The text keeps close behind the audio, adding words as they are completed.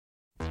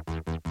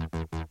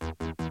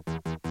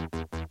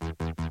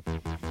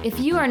If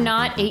you are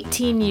not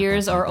 18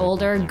 years or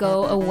older,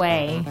 go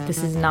away.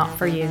 This is not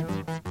for you.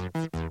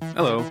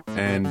 Hello,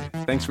 and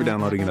thanks for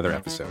downloading another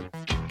episode.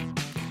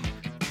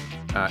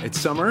 It's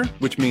summer,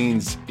 which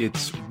means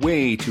it's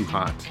way too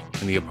hot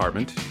in the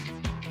apartment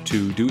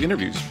to do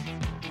interviews.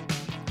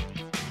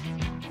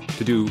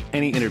 To do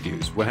any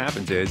interviews, what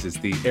happens is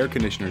the air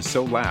conditioner is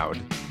so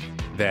loud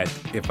that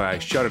if I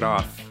shut it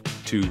off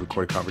to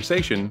record a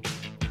conversation,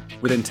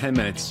 within 10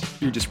 minutes,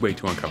 you're just way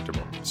too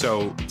uncomfortable.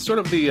 So it's sort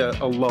of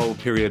a lull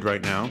period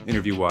right now,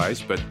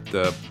 interview-wise, but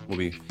we'll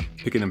be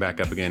picking them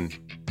back up again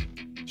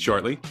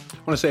shortly. I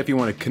want to say if you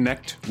want to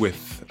connect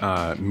with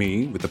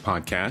me, with the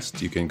podcast,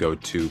 you can go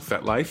to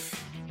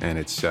FetLife, and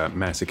it's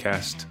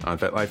Massacast on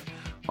FetLife.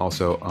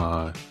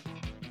 Also,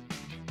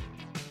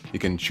 you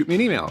can shoot me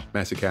an email,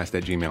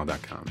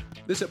 massacast@gmail.com.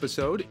 This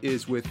episode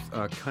is with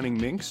Cunning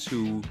Minx,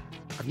 who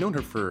I've known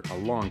her for a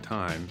long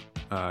time.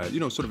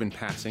 Sort of in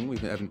passing. We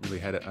haven't really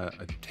had a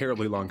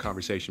terribly long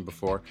conversation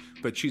before,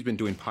 but she's been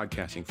doing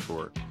podcasting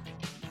for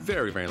a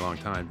very, very long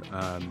time.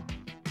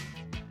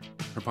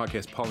 Her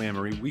podcast,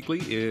 Polyamory Weekly,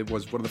 it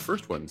was one of the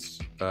first ones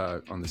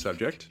on the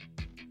subject,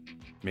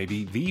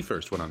 maybe the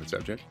first one on the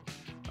subject.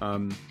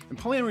 And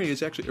polyamory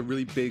is actually a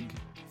really big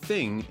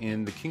thing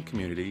in the kink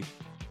community.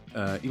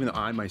 Even though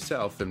I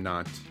myself am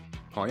not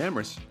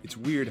polyamorous, it's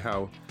weird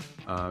how,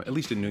 at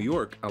least in New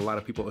York, a lot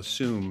of people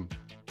assume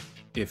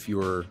if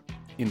you're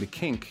into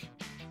kink,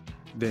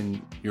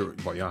 then I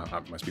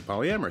must be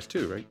polyamorous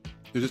too, right?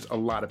 There's just a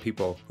lot of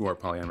people who are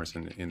polyamorous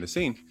in the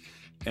scene.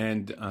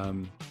 And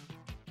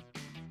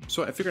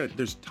so I figured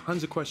there's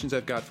tons of questions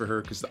I've got for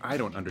her because I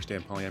don't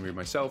understand polyamory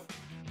myself.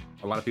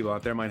 A lot of people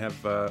out there might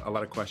have a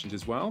lot of questions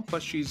as well.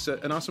 Plus, she's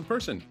an awesome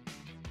person.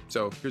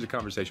 So here's a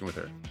conversation with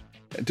her.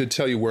 To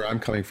tell you where I'm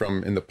coming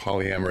from in the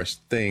polyamorous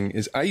thing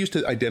is I used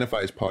to identify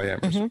as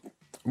polyamorous.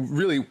 Mm-hmm.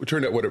 Really, it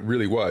turned out what it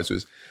really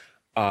was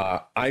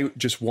I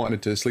just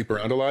wanted to sleep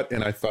around a lot,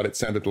 and I thought it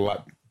sounded a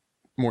lot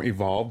more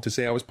evolved to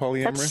say I was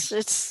polyamorous.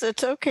 It's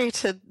okay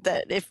to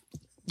that. If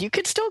you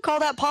could still call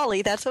that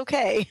poly, that's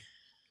okay.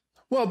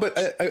 Well, but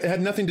it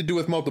had nothing to do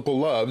with multiple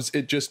loves.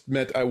 It just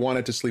meant I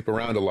wanted to sleep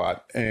around a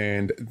lot,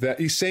 and that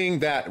he's saying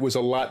that was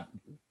a lot.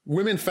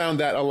 Women found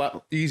that a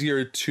lot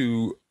easier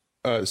to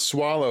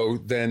swallow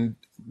than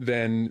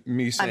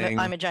me saying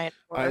I'm a giant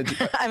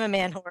whore. I'm a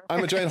man whore.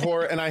 I'm a giant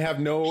whore, and I have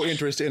no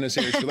interest in a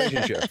serious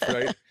relationship,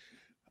 right?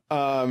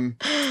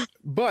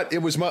 But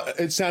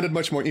it sounded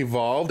much more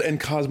evolved and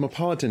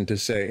cosmopolitan to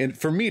say, and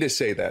for me to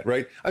say that,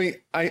 right? I mean,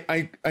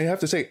 I have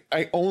to say,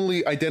 I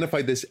only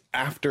identified this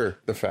after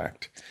the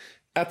fact.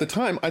 At the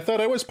time, I thought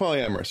I was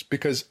polyamorous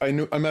because I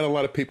met a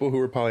lot of people who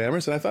were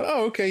polyamorous, and I thought,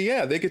 oh, okay,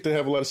 yeah, they get to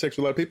have a lot of sex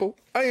with a lot of people.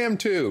 I am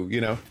too, you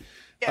know.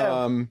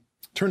 Yeah.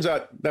 Turns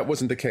out that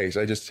wasn't the case.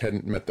 I just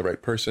hadn't met the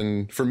right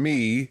person. For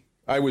me,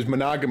 I was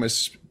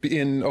monogamous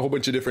in a whole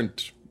bunch of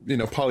different,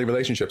 poly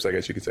relationships, I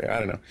guess you could say. I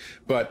don't know.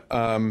 But,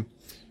 and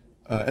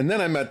then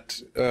I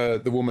met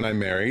the woman I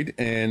married,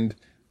 and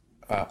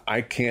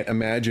I can't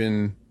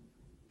imagine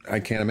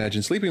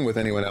sleeping with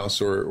anyone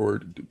else or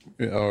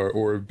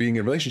being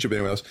in a relationship with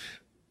anyone else.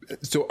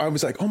 So I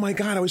was like, oh my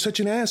God, I was such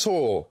an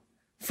asshole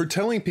for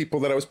telling people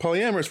that I was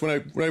polyamorous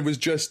when I was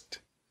just,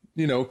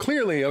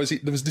 clearly I was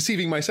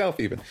deceiving myself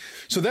even.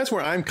 So that's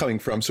where I'm coming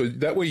from. So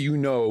that way,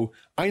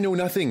 I know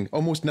nothing,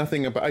 almost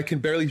nothing about, I can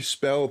barely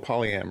spell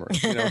polyamory,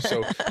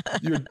 so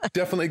you're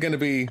definitely going to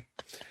be,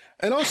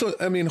 and also,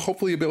 I mean,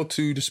 hopefully you'll be able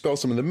to dispel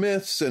some of the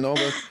myths and all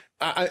the,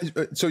 I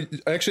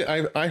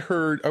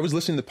was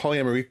listening to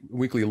Polyamory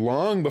Weekly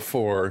long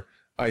before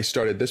I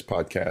started this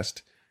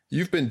podcast.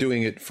 You've been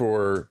doing it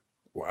for,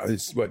 wow,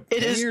 it's what,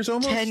 10 years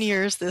almost? 10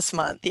 years this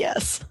month,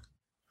 yes.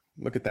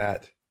 Look at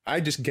that. I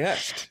just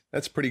guessed.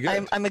 That's pretty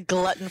good. I'm a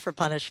glutton for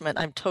punishment.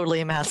 I'm totally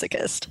a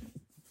masochist.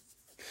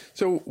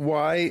 So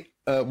why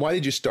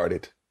did you start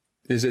it?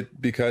 Is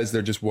it because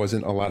there just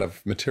wasn't a lot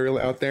of material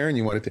out there and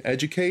you wanted to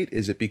educate?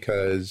 Is it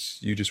because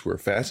you just were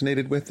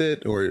fascinated with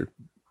it, or,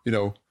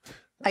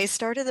 I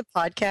started the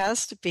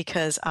podcast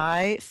because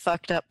I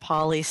fucked up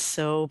poly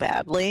so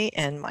badly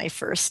in my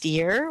first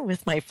year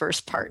with my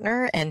first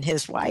partner and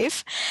his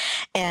wife.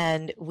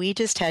 And we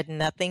just had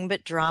nothing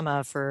but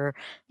drama for,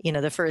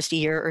 the first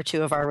year or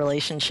two of our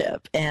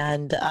relationship.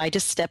 And I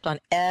just stepped on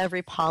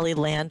every poly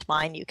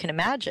landmine you can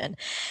imagine.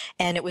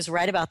 And it was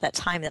right about that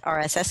time that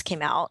RSS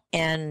came out.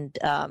 And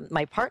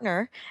my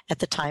partner at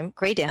the time,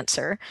 Gray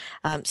Dancer,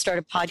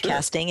 started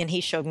podcasting. Sure. And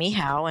he showed me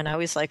how. And I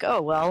was like,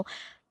 oh, well,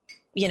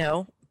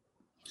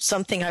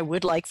 something I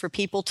would like for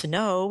people to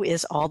know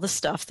is all the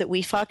stuff that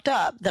we fucked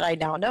up that I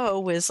now know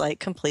was like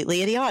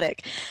completely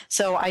idiotic.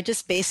 So I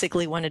just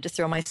basically wanted to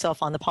throw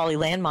myself on the poly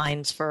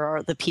landmines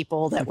for the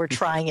people that were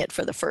trying it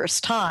for the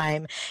first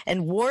time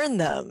and warn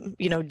them,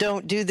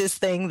 don't do this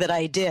thing that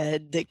I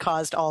did that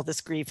caused all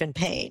this grief and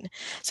pain.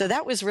 So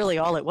that was really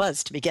all it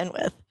was to begin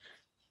with.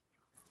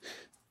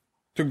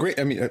 So great.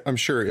 I mean, I'm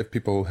sure if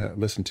people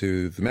listen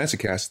to the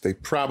Massacast, they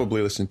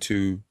probably listen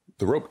to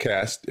the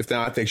Ropecast. If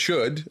not, they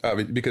should,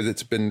 because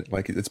it's been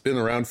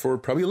around for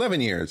probably 11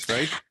 years,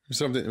 right?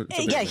 Something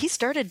yeah, he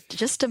started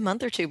just a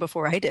month or two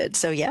before I did.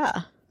 So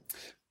yeah.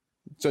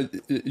 So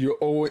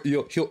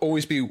he'll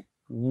always be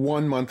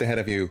 1 month ahead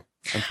of you,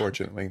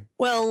 unfortunately.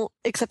 Well,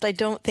 except I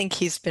don't think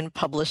he's been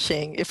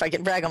publishing, if I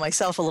can brag on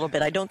myself a little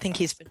bit, I don't think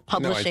he's been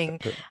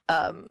publishing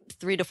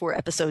 3 to 4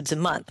 episodes a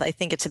month. I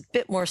think it's a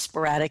bit more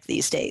sporadic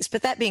these days.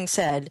 But that being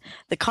said,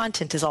 the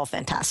content is all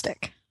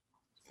fantastic.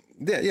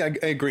 Yeah,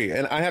 I agree.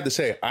 And I have to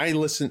say, I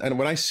listen, and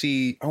when I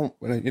see,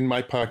 in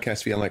my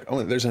podcast feed, I'm like,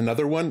 oh, there's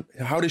another one.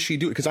 How does she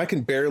do it? Because I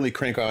can barely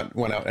crank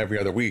one out every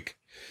other week.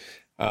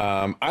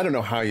 I don't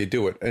know how you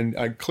do it.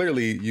 And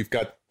clearly you've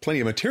got plenty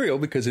of material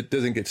because it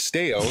doesn't get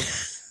stale.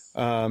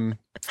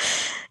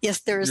 Yes,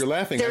 there's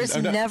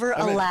never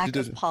a lack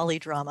of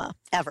polydrama,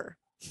 ever.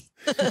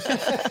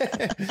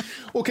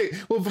 Okay,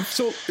 well,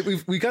 so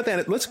we got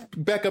that. Let's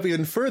back up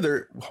even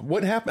further.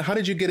 What happened? How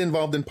did you get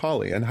involved in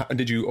poly? And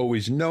did you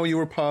always know you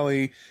were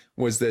poly?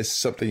 Was this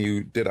something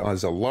you did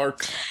as a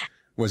lark?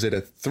 Was it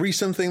a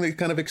threesome thing that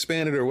kind of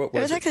expanded, or what was it?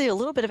 It was actually a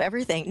little bit of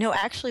everything. No,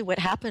 actually what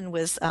happened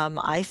was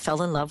I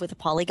fell in love with a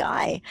poly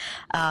guy.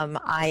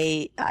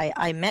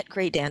 I met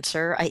Great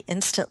Dancer. I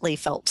instantly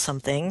felt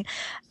something.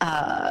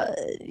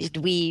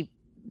 We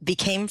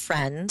became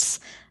friends.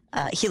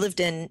 He lived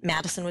in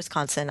Madison,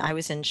 Wisconsin. I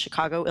was in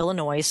Chicago,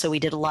 Illinois. So we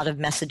did a lot of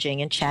messaging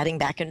and chatting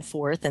back and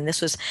forth. And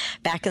this was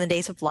back in the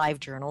days of live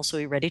journals. So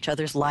we read each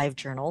other's live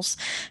journals,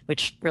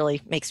 which really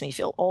makes me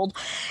feel old.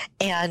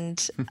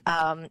 And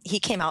he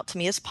came out to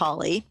me as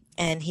poly,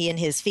 and he and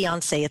his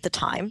fiance at the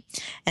time.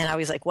 And I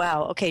was like,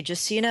 wow, okay,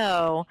 just so you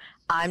know,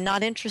 I'm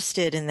not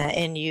interested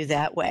in you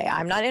that way.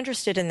 I'm not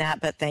interested in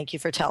that, but thank you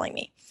for telling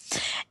me.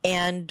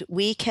 And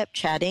we kept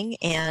chatting,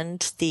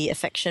 and the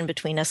affection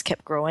between us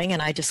kept growing, and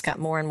I just got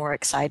more and more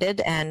excited.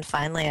 And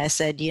finally I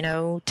said,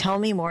 tell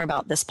me more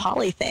about this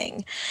poly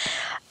thing.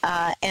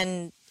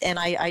 And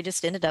I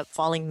just ended up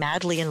falling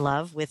madly in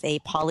love with a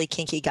poly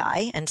kinky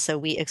guy. And so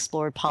we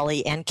explored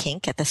poly and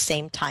kink at the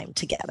same time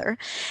together.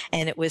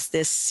 And it was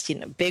this,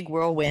 big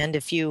whirlwind.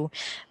 If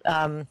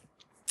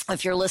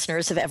your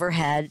listeners have ever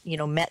had,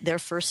 met their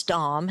first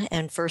dom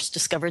and first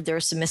discovered their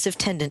submissive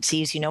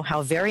tendencies, you know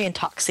how very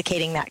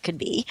intoxicating that could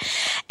be.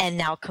 And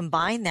now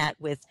combine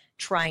that with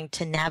trying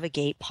to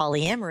navigate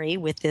polyamory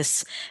with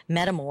this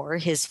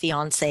metamor, his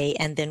fiance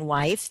and then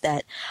wife,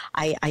 that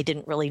I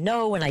didn't really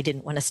know, and I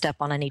didn't want to step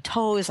on any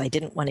toes. I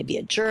didn't want to be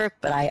a jerk,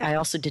 but I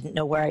also didn't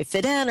know where I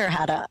fit in or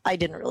I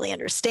didn't really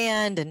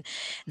understand. And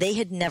they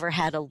had never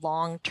had a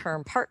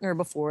long-term partner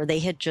before. They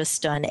had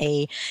just done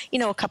a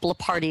couple of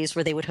parties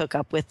where they would hook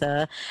up with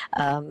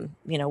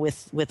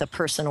with a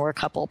person or a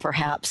couple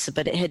perhaps,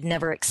 but it had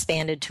never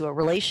expanded to a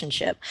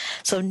relationship.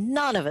 So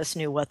none of us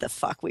knew what the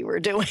fuck we were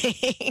doing.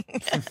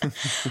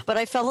 But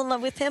I fell in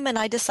love with him, and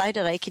I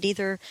decided I could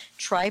either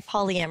try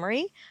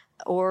polyamory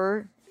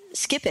or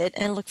skip it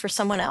and look for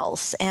someone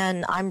else.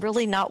 And I'm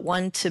really not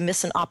one to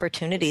miss an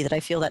opportunity that I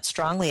feel that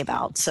strongly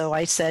about. So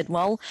I said,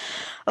 well,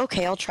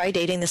 okay, I'll try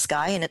dating this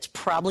guy, and it's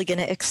probably going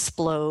to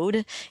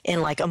explode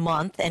in like a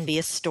month and be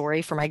a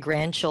story for my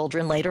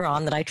grandchildren later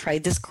on that I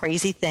tried this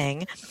crazy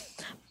thing.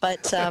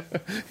 But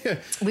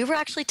we were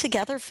actually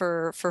together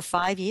for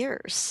 5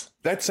 years.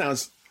 That's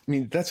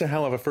a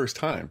hell of a first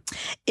time.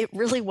 It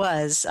really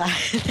was.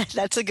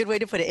 That's a good way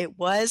to put it. It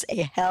was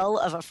a hell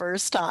of a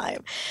first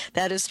time.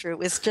 That is true. It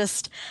was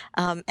just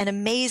an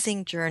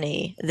amazing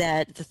journey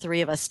that the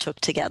three of us took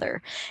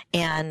together.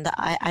 And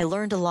I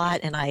learned a lot,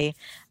 and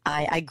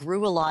I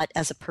grew a lot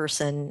as a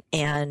person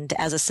and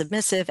as a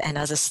submissive and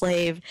as a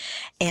slave.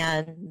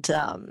 And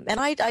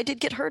I did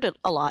get hurt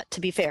a lot,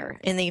 to be fair,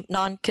 in the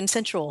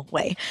non-consensual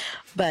way.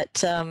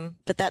 But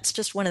that's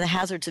just one of the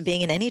hazards of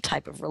being in any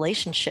type of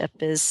relationship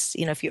is,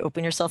 if you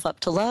open yourself up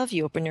to love,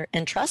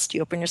 and trust,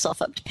 you open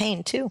yourself up to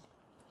pain too.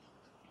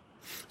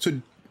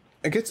 So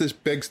I guess this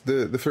begs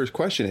the first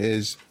question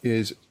is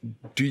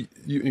do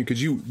you, because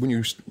when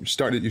you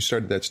started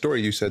that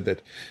story, you said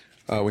that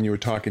when you were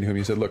talking to him,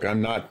 you said, look,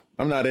 I'm not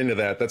into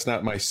that. That's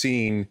not my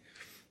scene.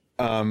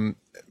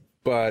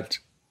 But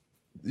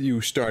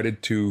you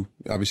started to,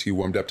 obviously you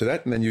warmed up to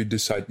that, and then you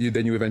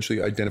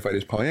eventually identified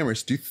as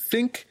polyamorous. Do you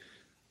think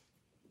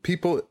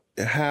people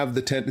have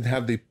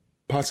the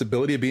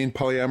possibility of being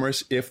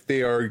polyamorous if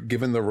they are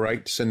given the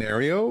right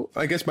scenario?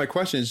 I guess my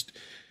question is,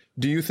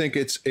 do you think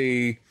it's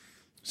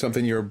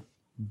something you're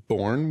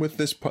born with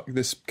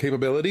this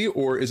capability,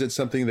 or is it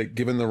something that,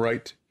 given the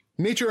right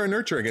nature or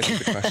nurture, I guess is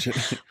the question.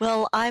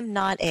 Well, I'm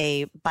not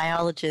a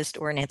biologist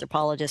or an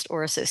anthropologist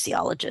or a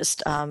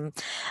sociologist,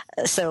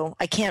 so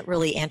I can't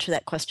really answer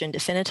that question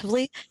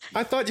definitively.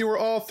 I thought you were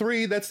all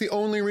three. That's the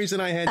only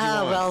reason I had you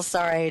on. Well,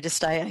 sorry.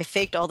 I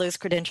faked all those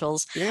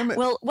credentials. Damn it.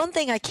 Well, one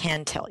thing I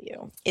can tell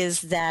you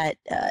is that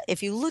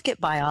if you look at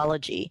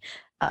biology,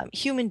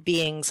 human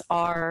beings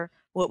are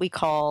what we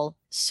call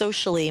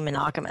socially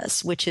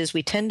monogamous, which is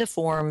we tend to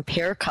form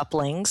pair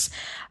couplings,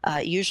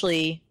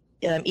 usually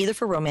either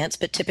for romance,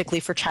 but typically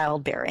for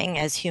childbearing.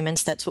 As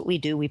humans, that's what we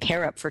do. We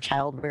pair up for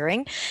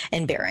childbearing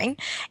and bearing.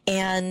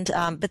 And,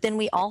 but then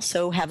we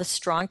also have a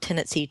strong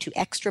tendency to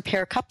extra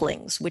pair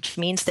couplings, which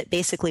means that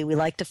basically we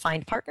like to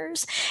find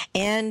partners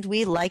and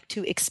we like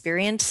to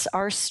experience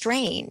our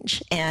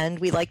strange and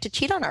we like to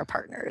cheat on our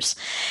partners.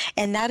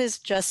 And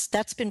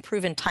that's been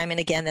proven time and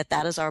again that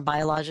that is our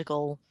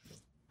biological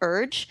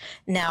urge.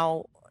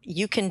 Now,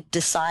 you can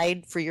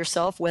decide for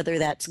yourself whether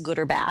that's good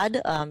or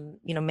bad.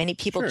 Many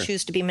people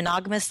choose to be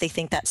monogamous. They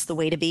think that's the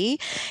way to be.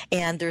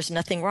 And there's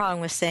nothing wrong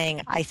with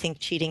saying, I think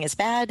cheating is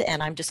bad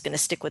and I'm just going to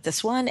stick with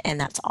this one. And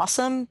that's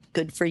awesome.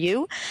 Good for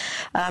you.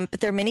 But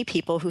there are many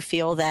people who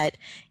feel that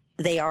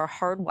they are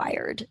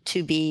hardwired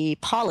to be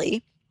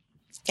poly.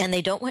 And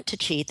they don't want to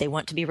cheat. They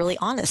want to be really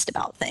honest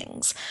about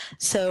things.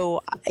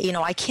 So,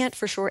 I can't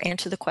for sure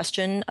answer the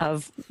question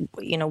of,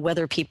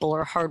 whether people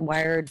are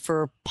hardwired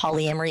for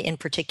polyamory in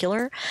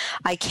particular.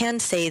 I can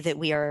say that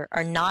we are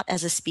not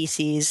as a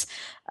species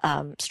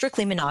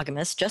strictly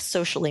monogamous, just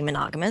socially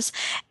monogamous.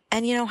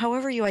 And,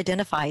 however you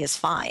identify is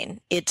fine.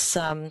 It's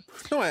no,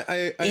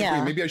 I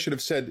agree. Maybe I should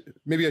have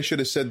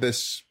said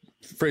this,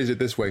 phrase it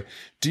this way.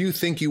 Do you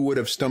think you would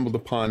have stumbled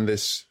upon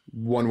this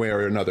one way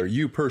or another,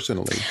 you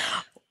personally?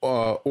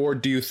 Or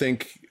do you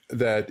think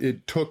that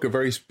it took a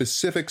very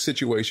specific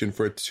situation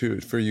for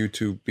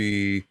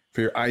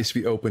your eyes to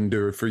be opened,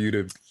 or for you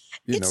to,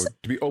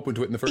 to be open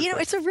to it in the first place?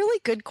 It's a really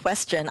good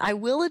question. I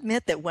will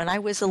admit that when I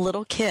was a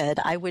little kid,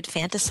 I would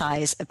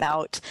fantasize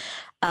about,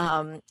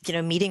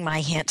 meeting my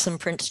handsome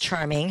Prince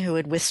Charming, who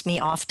would whisk me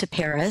off to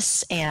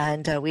Paris,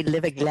 and we'd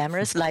live a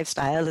glamorous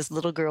lifestyle, as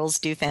little girls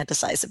do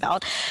fantasize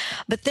about.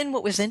 But then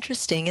what was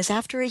interesting is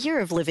after a year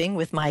of living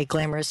with my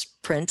glamorous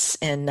prince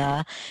in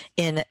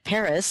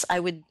Paris, I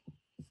would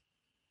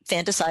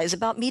fantasize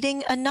about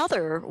meeting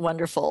another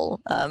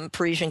wonderful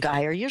Parisian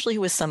guy, or usually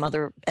who was some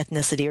other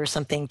ethnicity or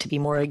something, to be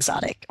more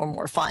exotic or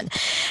more fun.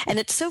 And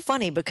it's so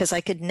funny because I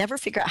could never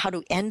figure out how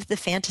to end the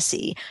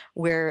fantasy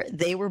where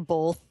they were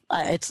both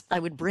I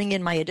would bring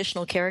in my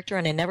additional character,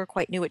 and I never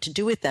quite knew what to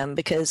do with them,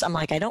 because I'm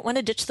like, I don't want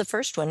to ditch the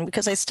first one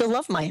because I still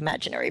love my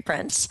imaginary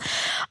prince.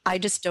 I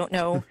just don't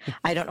know.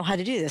 I don't know how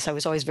to do this. I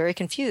was always very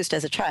confused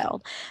as a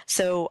child.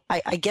 So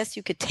I guess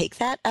you could take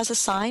that as a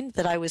sign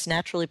that I was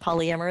naturally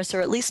polyamorous, or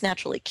at least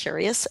naturally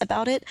curious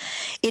about it.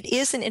 It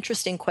is an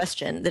interesting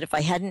question that if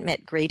I hadn't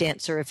met Grey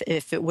Dancer,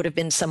 if it would have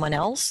been someone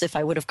else, if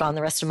I would have gone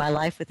the rest of my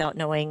life without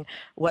knowing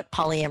what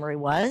polyamory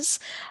was,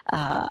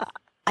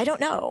 I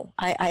don't know.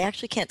 I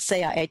actually can't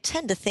say. I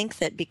tend to think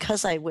that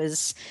because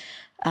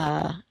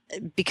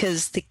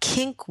because the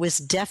kink was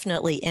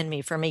definitely in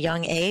me from a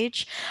young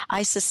age,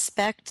 I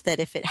suspect that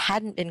if it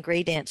hadn't been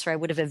Grey Dancer, I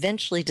would have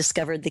eventually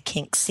discovered the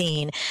kink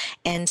scene.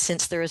 And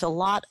since there is a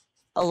lot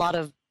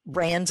of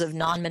brands of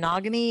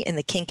non-monogamy in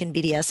the kink and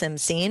BDSM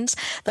scenes,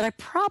 that I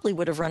probably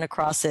would have run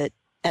across it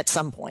at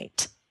some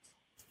point.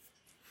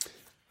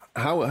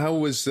 How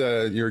was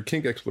your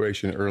kink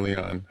exploration early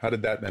on? How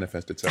did that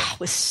manifest itself? It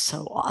was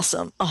so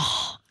awesome.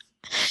 Oh,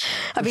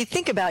 I mean,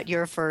 think about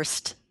your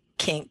first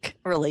kink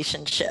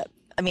relationship.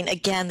 I mean,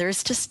 again,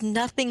 there's just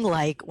nothing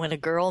like when a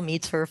girl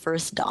meets her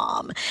first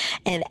dom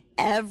and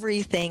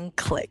everything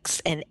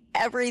clicks, and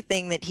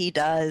everything that he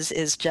does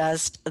is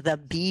just the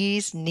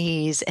bee's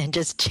knees and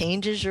just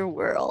changes your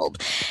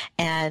world.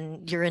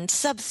 And you're in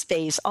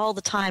subspace all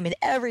the time. And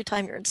every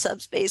time you're in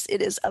subspace,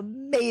 it is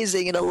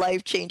amazing and a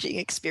life-changing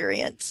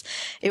experience.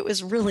 It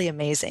was really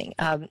amazing.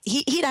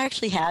 He'd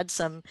actually had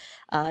some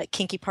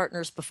kinky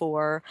partners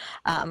before.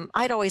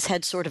 I'd always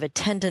had sort of a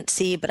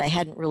tendency, but I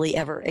hadn't really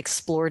ever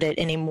explored it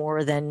any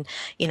more than,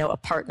 a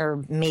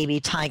partner maybe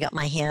tying up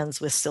my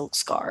hands with silk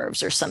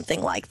scarves or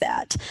something like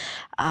that.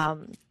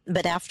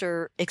 But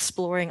after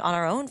exploring on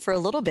our own for a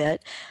little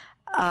bit,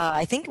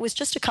 I think it was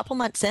just a couple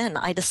months in,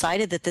 I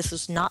decided that this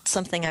was not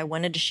something I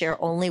wanted to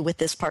share only with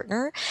this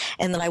partner,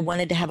 and that I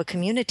wanted to have a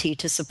community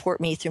to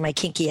support me through my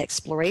kinky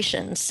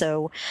exploration.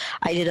 So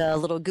I did a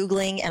little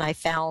Googling, and I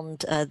found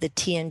the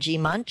TNG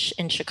Munch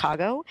in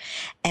Chicago,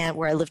 and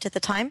where I lived at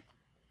the time.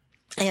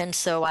 And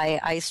so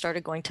I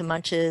started going to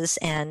munches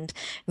and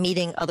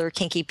meeting other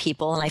kinky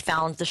people, and I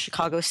found the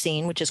Chicago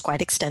scene, which is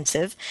quite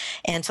extensive.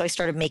 And so I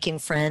started making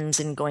friends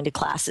and going to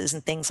classes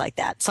and things like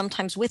that,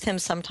 sometimes with him,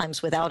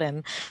 sometimes without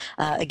him,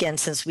 again,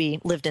 since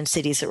we lived in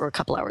cities that were a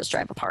couple hours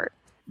drive apart.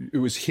 It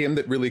was him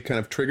that really kind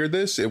of triggered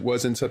this. It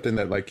wasn't something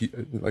that like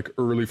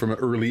from an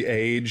early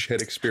age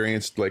had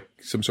experienced like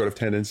some sort of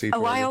tendency.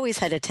 Oh, I always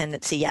had a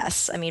tendency.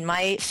 Yes. I mean,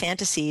 my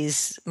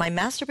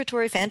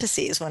masturbatory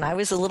fantasies when I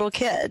was a little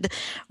kid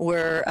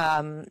were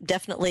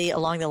definitely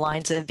along the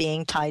lines of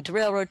being tied to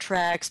railroad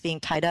tracks, being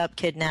tied up,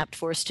 kidnapped,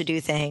 forced to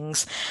do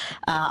things.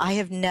 I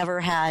have never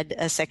had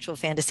a sexual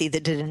fantasy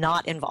that did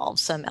not involve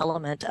some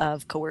element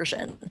of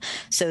coercion.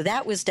 So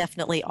that was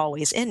definitely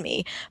always in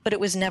me, but it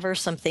was never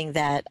something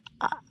that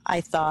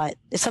I thought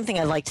it's something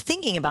I liked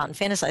thinking about and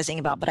fantasizing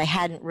about, but I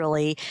hadn't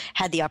really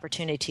had the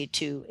opportunity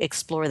to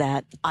explore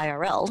that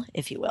IRL,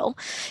 if you will,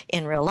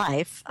 in real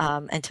life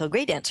until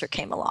Grey Dancer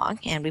came along,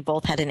 and we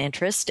both had an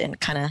interest and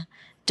kind of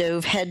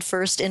dove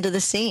headfirst into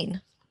the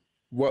scene.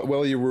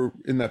 while you were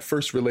in that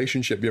first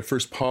relationship, your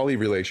first poly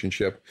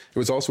relationship, it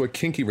was also a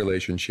kinky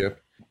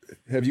relationship.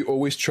 Have you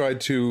always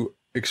tried to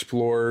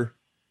explore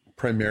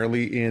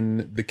primarily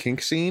in the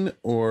kink scene,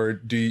 or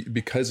do you,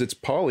 because it's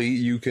poly,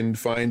 you can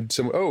find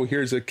some, oh,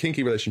 here's a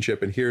kinky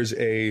relationship and here's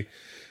a,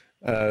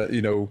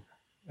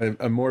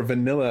 a more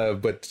vanilla,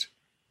 but,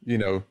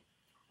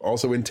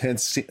 also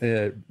intense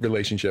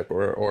relationship,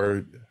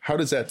 or how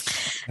has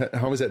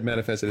that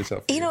manifested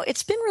itself?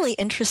 It's been really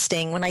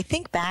interesting when I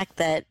think back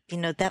that,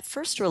 that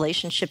first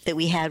relationship that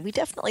we had, we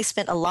definitely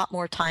spent a lot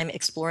more time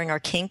exploring our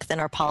kink than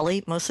our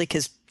poly, mostly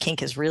because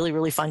kink is really,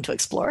 really fun to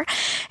explore.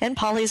 And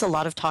poly is a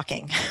lot of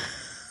talking.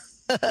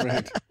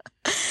 Right.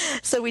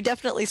 So we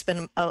definitely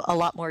spend a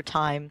lot more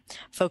time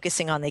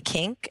focusing on the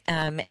kink,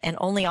 and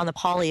only on the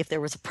poly if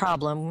there was a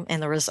problem,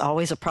 and there was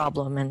always a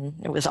problem, and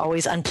it was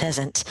always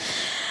unpleasant.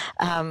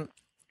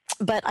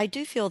 But I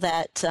do feel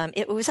that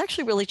it was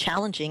actually really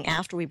challenging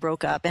after we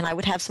broke up, and I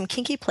would have some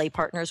kinky play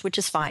partners, which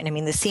is fine. I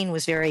mean, the scene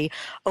was very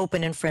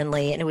open and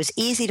friendly, and it was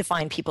easy to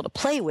find people to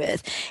play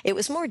with. It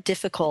was more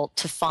difficult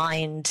to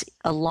find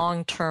a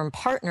long-term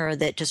partner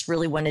that just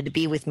really wanted to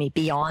be with me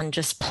beyond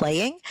just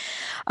playing.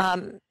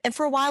 And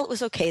for a while, it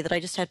was okay that I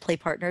just had play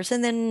partners,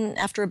 and then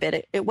after a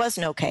bit, it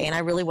wasn't okay, and I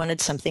really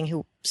wanted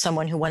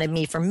someone who wanted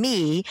me for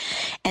me,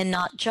 and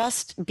not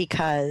just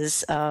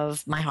because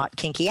of my hot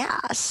kinky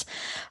ass.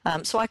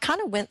 So I kind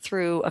of went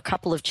through a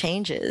couple of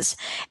changes,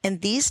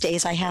 and these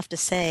days I have to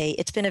say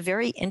it's been a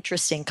very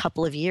interesting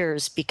couple of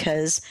years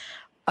because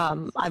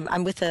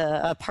I'm with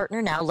a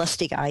partner now,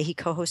 Lusty Guy. He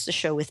co-hosts the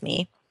show with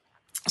me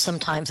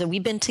sometimes, and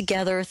we've been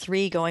together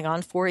 3 going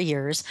on 4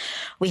 years.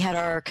 We had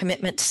our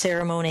commitment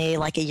ceremony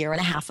like a year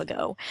and a half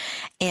ago,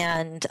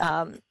 and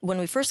when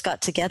we first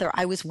got together,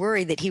 I was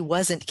worried that he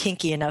wasn't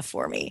kinky enough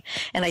for me,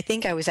 and I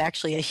think I was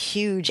actually a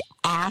huge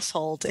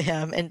asshole to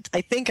him, and I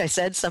think I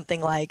said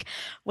something like,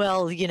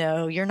 well,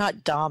 you're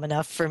not dom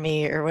enough for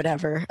me, or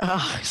whatever.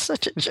 Oh,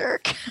 such a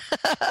jerk.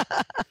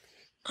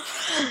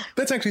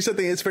 That's actually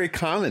something that's very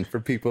common for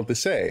people to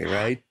say,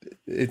 right?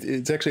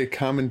 It's actually a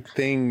common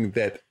thing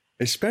that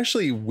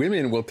especially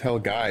women will tell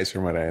guys,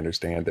 from what I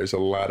understand. There's a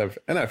lot of,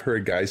 and I've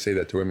heard guys say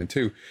that to women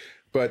too,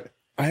 but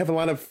I have a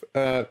lot of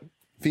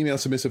female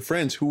submissive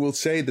friends who will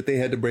say that they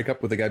had to break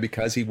up with a guy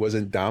because he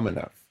wasn't dom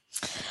enough.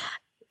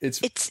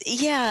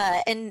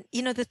 Yeah. And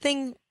the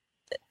thing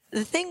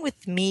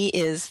with me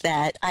is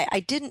that I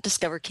didn't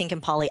discover kink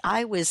and poly.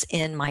 I was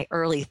in my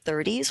early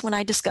 30s when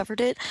I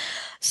discovered it.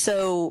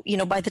 So,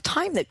 by the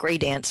time that Grey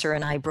Dancer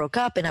and I broke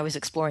up and I was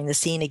exploring the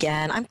scene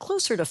again, I'm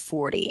closer to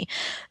 40.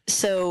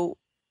 So,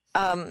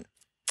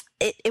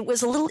 it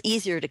was a little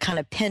easier to kind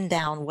of pin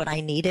down what I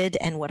needed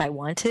and what I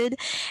wanted.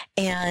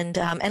 And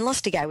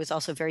Lusty Guy was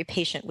also very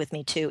patient with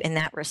me too in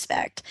that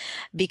respect,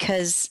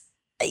 because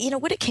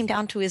what it came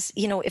down to is,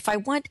 if I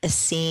want a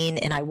scene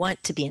and I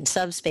want to be in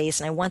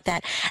subspace and I want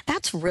that,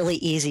 that's really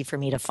easy for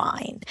me to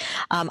find.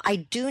 I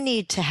do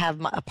need to have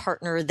a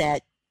partner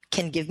that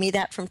can give me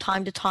that from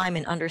time to time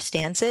and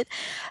understands it.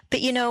 But,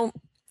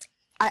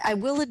 I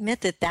will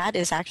admit that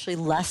is actually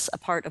less a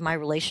part of my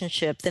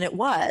relationship than it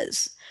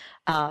was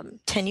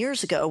 10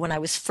 years ago when I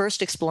was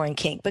first exploring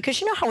kink, because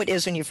you know how it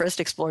is when you first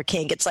explore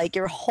kink. It's like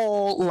your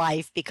whole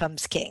life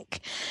becomes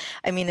kink.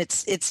 I mean,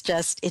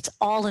 it's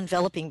all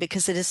enveloping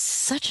because it is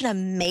such an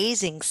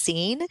amazing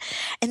scene,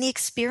 and the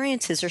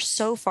experiences are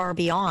so far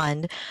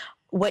beyond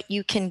what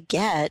you can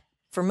get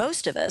for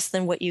most of us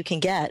than what you can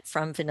get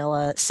from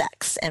vanilla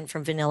sex and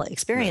from vanilla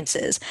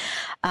experiences.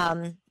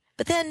 But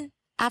then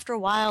after a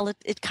while,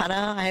 it kind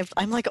of,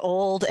 I'm like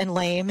old and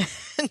lame,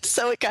 and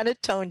so it kind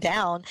of toned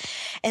down.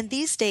 And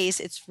these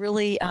days, it's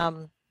really,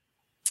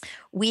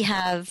 we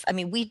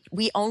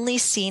only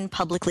scene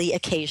publicly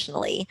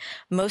occasionally.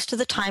 Most of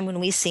the time when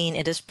we scene,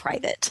 it is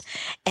private.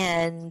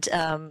 And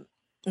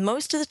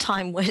most of the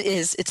time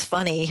it's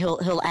funny,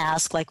 he'll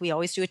ask, like, we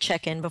always do a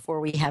check-in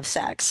before we have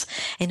sex,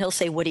 and he'll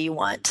say, what do you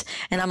want?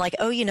 And I'm like,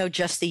 oh,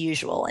 just the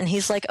usual. And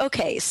he's like,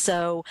 okay,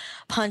 so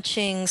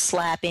punching,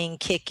 slapping,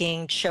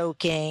 kicking,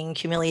 choking,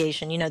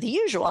 humiliation, the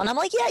usual. And I'm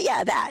like,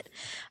 yeah, that,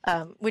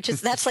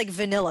 that's like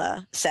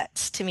vanilla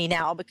sex to me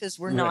now, because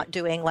we're not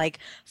doing like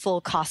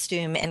full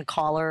costume and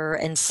collar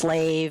and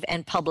slave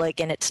and public,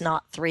 and it's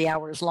not 3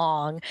 hours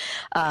long,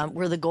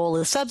 where the goal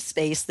is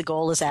subspace. The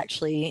goal is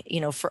actually,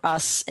 for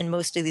us in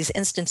most of these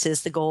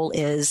instances, the goal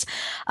is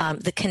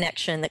the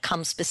connection that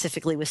comes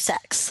specifically with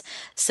sex.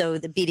 So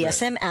the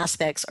BDSM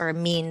aspects are a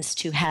means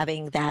to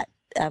having that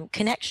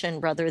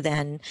connection rather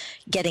than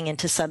getting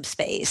into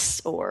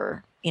subspace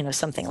or,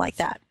 something like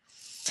that.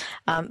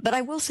 But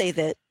I will say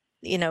that,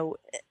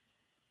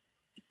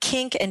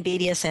 kink and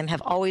BDSM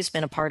have always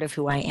been a part of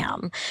who I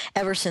am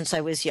ever since I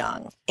was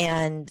young.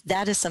 And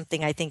that is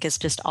something I think is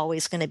just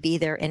always going to be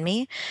there in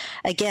me.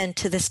 Again,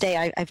 to this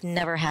day, I've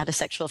never had a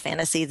sexual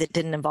fantasy that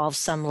didn't involve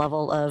some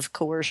level of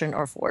coercion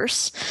or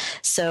force.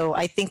 So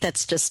I think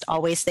that's just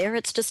always there.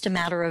 It's just a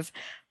matter of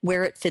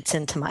where it fits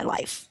into my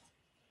life.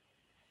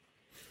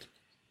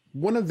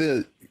 One of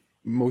the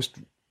most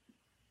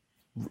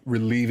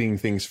relieving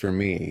things for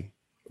me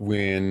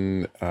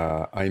when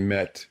I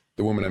met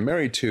the woman I'm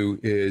married to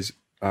is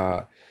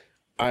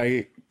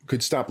I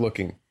could stop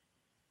looking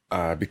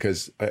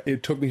because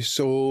it took me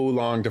so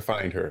long to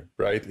find her,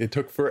 right? It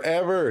took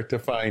forever to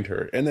find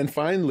her. And then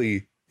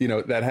finally,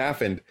 that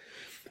happened.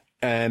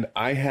 And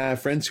I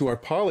have friends who are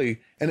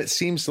poly, and it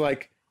seems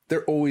like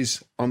they're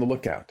always on the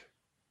lookout.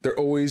 They're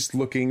always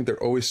looking,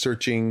 they're always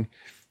searching.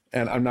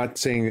 And I'm not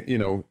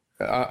saying,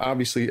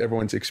 obviously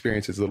everyone's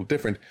experience is a little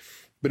different,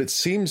 but it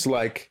seems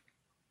like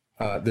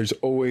there's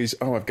always,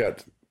 I've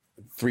got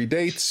 3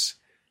 dates.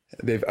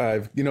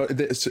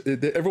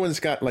 Everyone's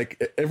got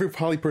like every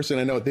poly person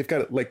I know, they've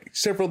got like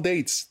several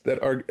dates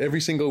that are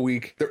every single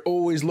week. They're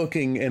always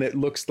looking, and it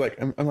looks like,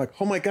 I'm like,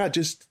 oh my God,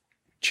 just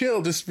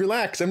chill, just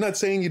relax. I'm not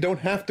saying you don't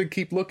have to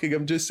keep looking.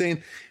 I'm just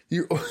saying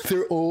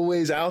they're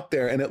always out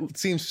there, and it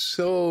seems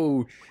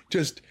so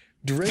just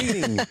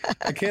draining.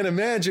 I can't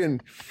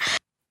imagine.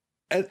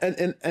 And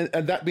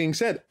that being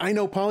said, I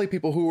know poly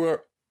people who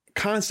are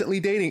constantly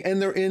dating,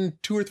 and they're in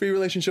 2 or 3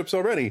 relationships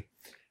already.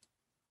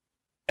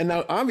 And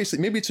now, obviously,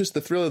 maybe it's just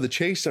the thrill of the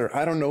chase, or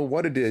I don't know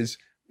what it is,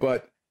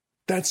 but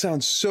that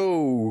sounds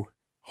so,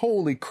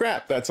 holy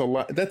crap, that's a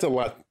lot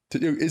to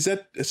do. Is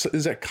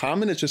that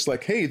common? It's just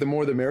like, hey, the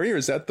more the merrier.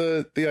 Is that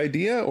the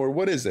idea, or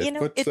what is it?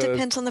 It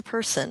depends on the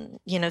person.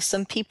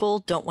 Some people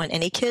don't want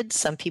any kids.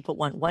 Some people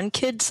want 1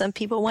 kid. Some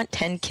people want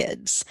 10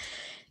 kids.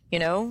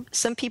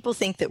 Some people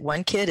think that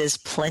 1 kid is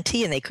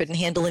plenty and they couldn't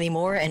handle any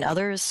more, and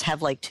others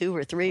have like 2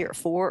 or 3 or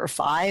 4 or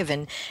 5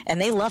 and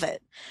they love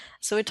it.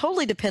 So it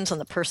totally depends on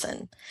the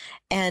person.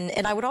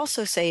 And I would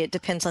also say it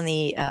depends on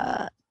the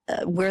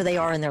where they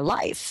are in their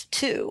life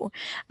too.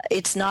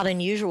 It's not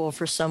unusual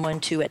for someone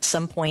to at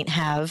some point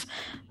have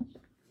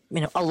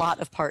a lot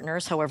of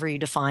partners, however you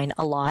define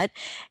a lot.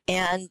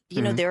 And,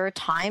 there are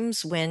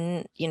times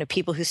when,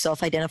 people who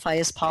self-identify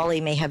as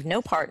poly may have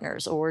no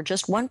partners or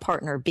just 1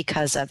 partner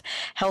because of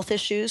health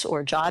issues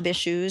or job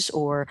issues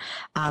or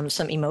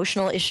some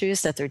emotional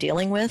issues that they're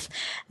dealing with,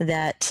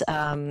 that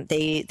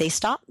they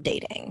stop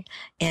dating,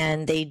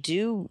 and they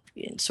do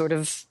sort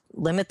of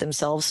limit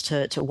themselves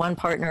to 1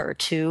 partner or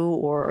 2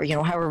 or,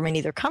 however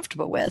many they're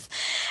comfortable with.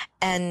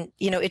 And,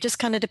 it just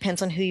kind of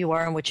depends on who you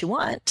are and what you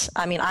want.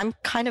 I mean, I'm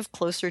kind of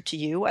closer to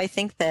you. I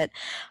think that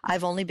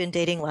I've only been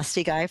dating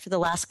Lusty Guy for the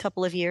last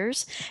couple of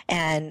years.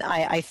 And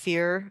I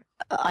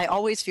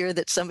always fear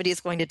that somebody is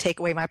going to take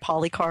away my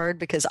poly card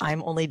because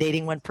I'm only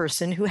dating 1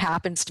 person who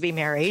happens to be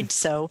married.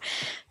 So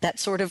that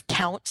sort of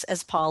counts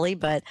as poly.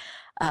 But,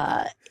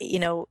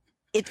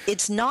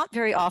 it's not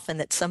very often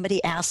that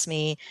somebody asks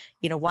me,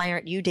 why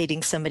aren't you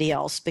dating somebody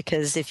else?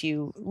 Because if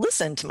you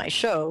listen to my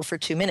show for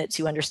 2 minutes,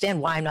 you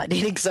understand why I'm not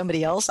dating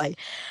somebody else.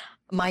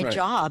 My Right.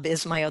 job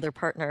is my other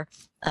partner.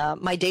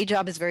 My day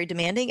job is very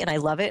demanding, and I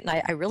love it. And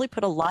I really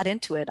put a lot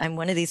into it. I'm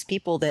one of these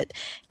people that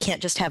can't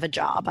just have a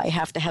job. I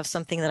have to have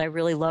something that I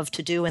really love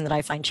to do and that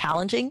I find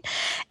challenging.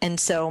 And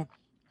so,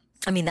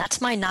 that's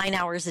my 9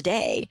 hours a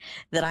day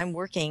that I'm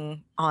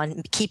working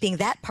on keeping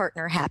that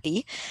partner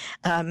happy.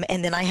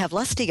 And then I have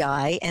Lusty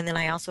Guy, and then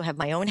I also have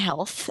my own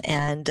health,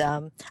 and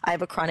I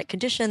have a chronic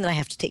condition that I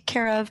have to take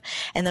care of.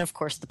 And then, of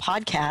course, the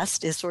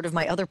podcast is sort of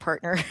my other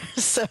partner.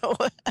 So,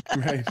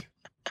 Right.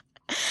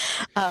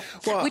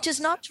 Well, which is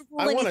not to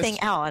rule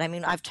anything out.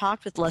 I've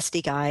talked with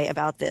Lusty Guy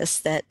about this,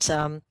 that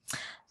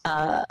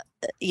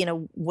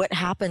what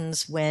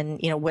happens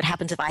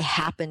if I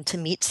happen to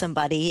meet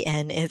somebody,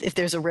 and if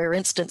there's a rare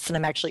instance that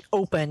I'm actually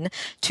open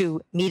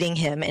to meeting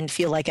him and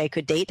feel like I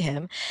could date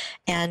him.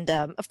 And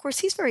of course,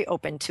 he's very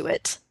open to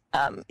it.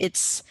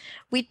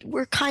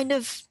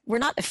 We're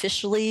not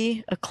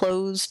officially a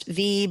closed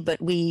V,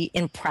 but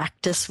in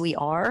practice we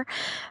are.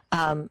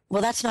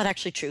 Well, that's not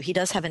actually true. He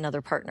does have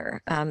another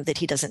partner that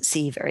he doesn't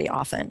see very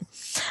often.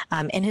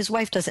 And his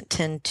wife doesn't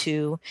tend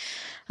to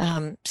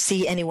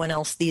see anyone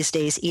else these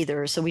days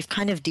either. So we've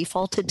kind of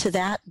defaulted to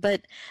that,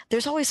 but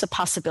there's always a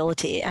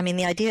possibility.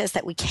 The idea is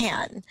that we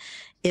can.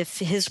 If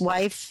his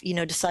wife,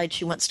 decides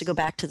she wants to go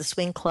back to the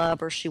swing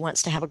club or she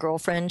wants to have a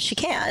girlfriend, she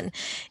can.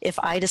 If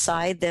I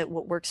decide that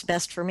what works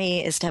best for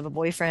me is to have a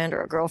boyfriend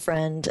or a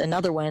girlfriend,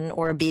 another one,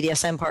 or a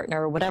BDSM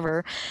partner or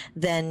whatever,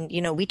 then,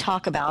 we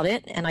talk about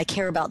it, and I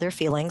care about their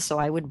feelings, so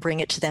I would bring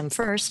it to them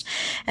first.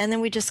 And then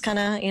we just kind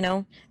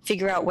of,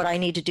 figure out what I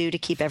need to do to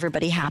keep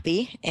everybody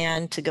happy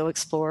and to go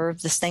explore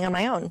this thing on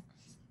my own.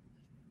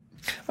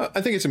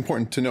 I think it's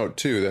important to note,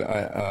 too, that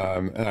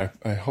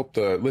I hope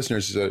the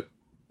listeners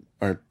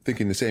are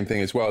thinking the same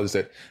thing as well, is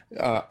that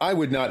I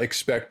would not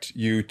expect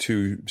you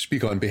to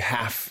speak on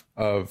behalf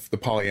of the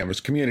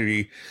polyamorous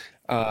community.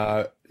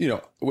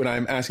 When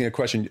I'm asking a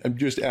question, I'm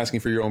just asking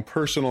for your own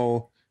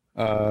personal,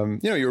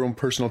 your own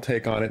personal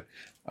take on it.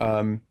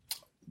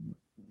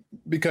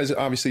 Because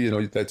obviously,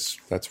 that's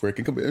where it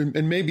can come.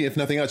 And maybe if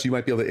nothing else, you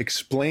might be able to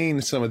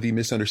explain some of the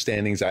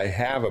misunderstandings I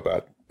have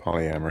about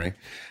polyamory.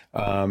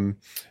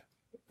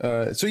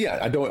 So yeah,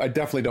 I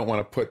definitely don't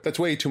want to put, that's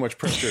way too much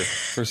pressure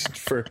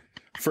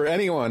for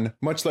anyone,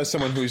 much less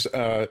someone who's,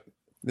 a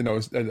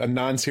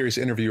non-serious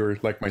interviewer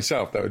like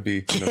myself. That would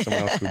be,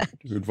 someone else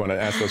who'd want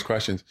to ask those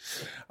questions.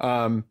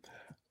 But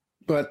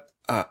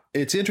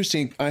It's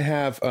interesting. I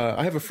have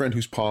a friend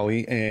who's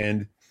poly,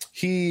 and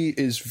he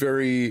is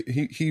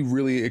he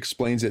really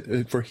explains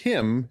it. For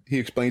him, he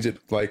explains it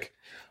like,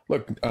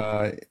 look,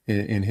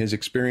 in his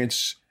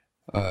experience,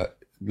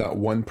 not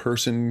one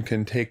person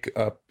can take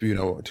up,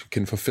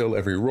 can fulfill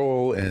every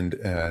role,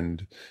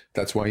 and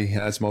that's why he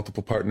has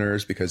multiple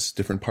partners, because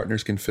different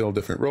partners can fill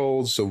different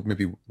roles. So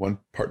maybe one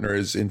partner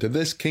is into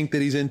this kink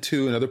that he's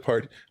into, another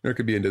partner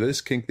could be into this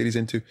kink that he's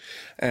into,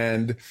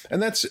 and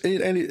that's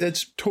it, and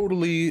it's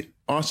totally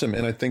awesome.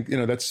 And I think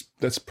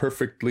that's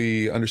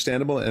perfectly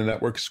understandable, and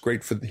that works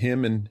great for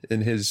him and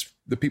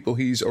the people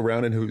he's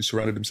around and who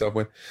surrounded himself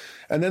with.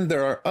 And then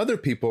there are other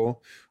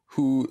people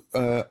who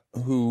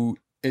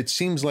it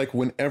seems like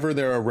whenever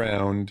they're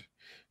around,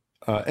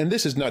 and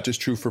this is not just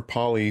true for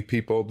poly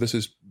people, this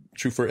is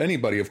true for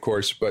anybody, of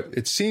course, but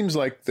it seems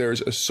like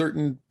there's a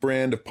certain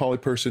brand of poly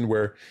person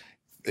where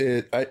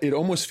it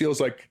almost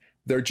feels like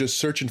they're just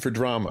searching for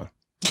drama.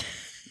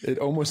 It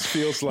almost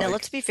feels like. Now,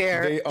 let's be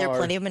fair. There are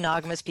plenty of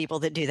monogamous people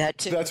that do that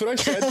too. That's what I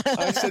said.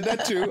 I said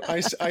that too.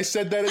 I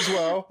said that as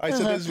well.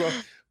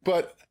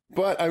 But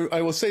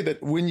I will say that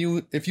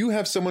if you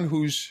have someone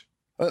who's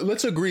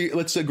let's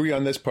agree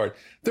on this part.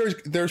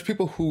 There's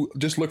people who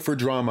just look for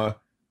drama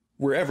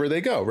wherever they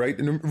go, right?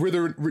 And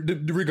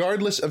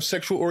regardless of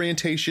sexual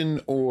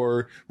orientation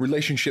or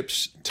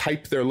relationships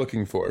type they're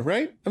looking for,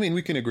 right? I mean,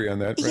 we can agree on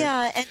that, right?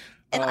 Yeah,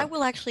 and I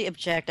will actually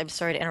object. I'm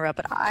sorry to interrupt,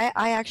 but I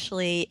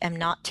actually am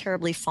not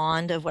terribly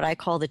fond of what I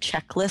call the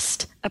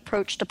checklist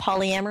approach to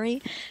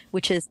polyamory,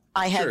 which is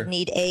I have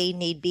need A,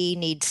 need B,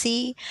 need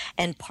C,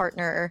 and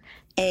partner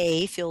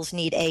A fills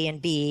need A and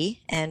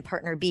B, and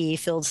partner B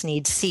fills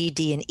needs C,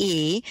 D, and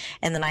E,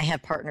 and then I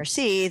have partner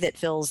C that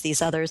fills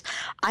these others.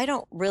 I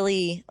don't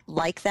really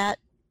like that.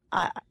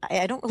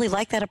 I don't really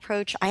like that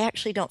approach. I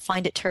actually don't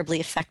find it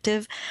terribly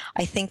effective.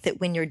 I think that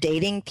when you're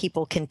dating,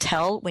 people can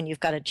tell when you've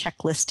got a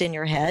checklist in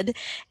your head,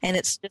 and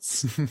it's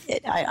just,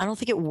 I don't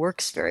think it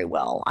works very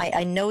well.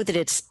 I know that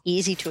it's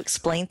easy to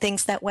explain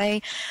things that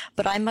way,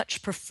 but I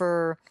much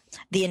prefer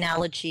the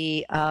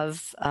analogy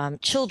of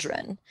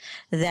children,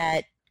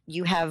 that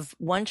you have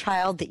one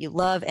child that you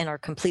love and are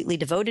completely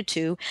devoted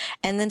to,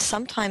 and then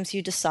sometimes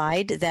you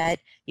decide that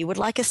you would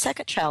like a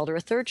second child or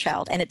a third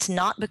child, and it's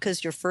not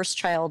because your first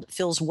child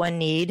fills one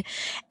need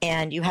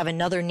and you have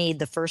another need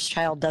the first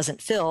child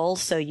doesn't fill,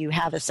 so you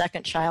have a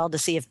second child to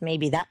see if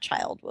maybe that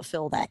child will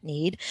fill that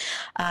need.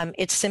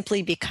 It's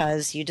simply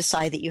because you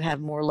decide that you have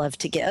more love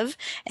to give,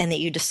 and that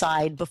you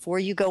decide before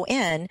you go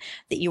in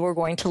that you are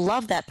going to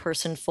love that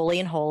person fully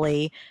and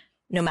wholly,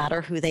 no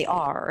matter who they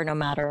are, or no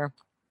matter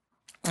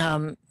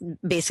no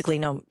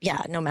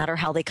matter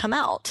how they come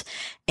out.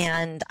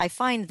 And I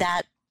find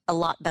that a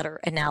lot better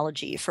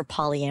analogy for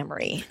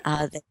polyamory.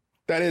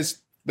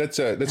 That's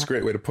a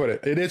great way to put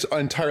it. It is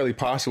entirely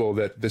possible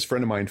that this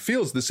friend of mine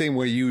feels the same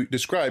way you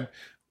described,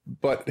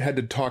 but had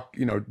to talk,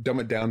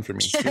 dumb it down for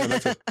me.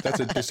 That's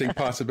a distinct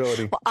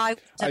possibility. Well,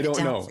 I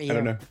don't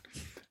know.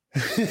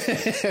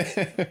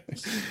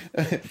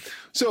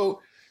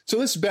 So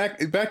let's back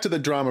to the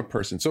drama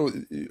person. So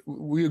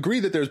we agree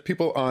that there's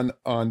people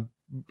on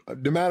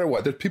no matter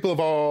what, there's people of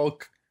all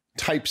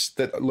types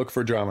that look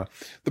for drama.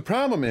 The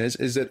problem is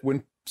that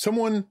when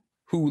someone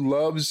who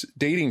loves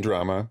dating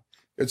drama,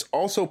 it's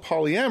also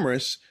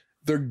polyamorous,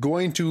 they're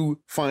going to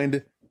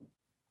find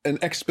an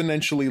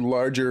exponentially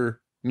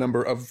larger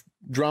number of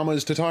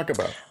dramas to talk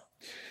about.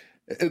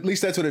 At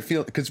least that's what it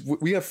feels, because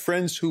we have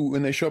friends who,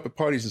 when they show up at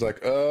parties, it's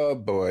like, oh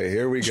boy,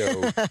 here we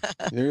go.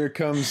 Here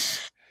comes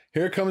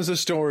the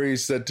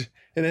stories that,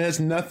 and it has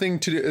nothing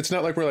to do. It's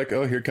not like we're like,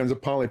 oh, here comes a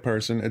poly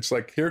person. It's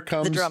like, here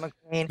comes the drama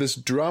queen. This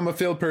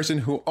drama-filled person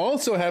who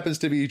also happens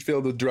to be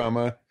filled with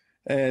drama,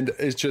 and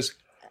it's just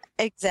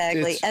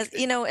exactly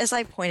as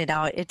I pointed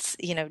out. It's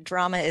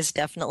drama is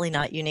definitely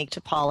not unique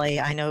to poly.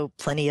 I know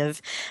plenty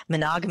of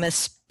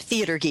monogamous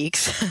theater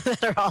geeks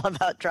that are all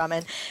about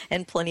drama,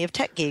 and plenty of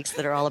tech geeks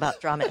that are all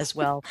about drama as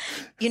well.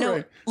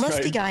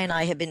 Lusty Guy and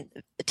I have been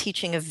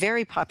teaching a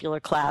very popular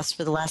class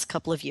for the last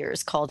couple of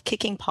years called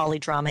Kicking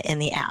Polydrama in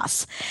the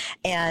Ass.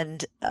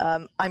 And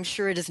I'm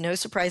sure it is no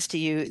surprise to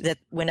you that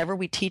whenever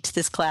we teach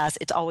this class,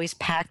 it's always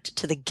packed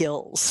to the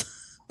gills.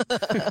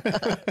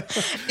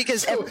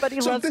 Because everybody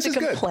loves to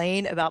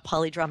complain about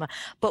polydrama.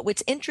 But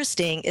what's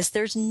interesting is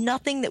there's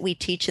nothing that we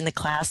teach in the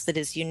class that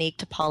is unique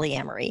to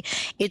polyamory.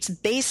 It's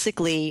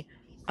basically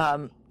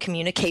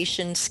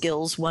Communication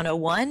Skills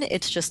 101.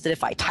 It's just that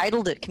if I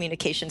titled it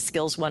Communication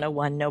Skills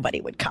 101,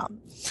 nobody would come.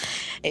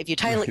 If you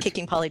title it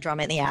Kicking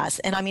Polydrama in the Ass,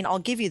 and I mean, I'll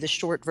give you the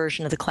short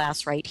version of the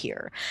class right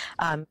here.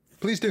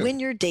 Please do. When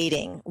you're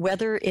dating,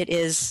 whether it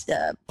is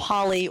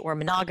poly or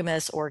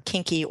monogamous or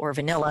kinky or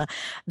vanilla,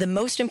 the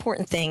most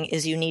important thing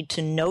is you need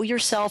to know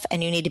yourself,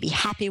 and you need to be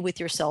happy with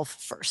yourself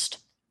first.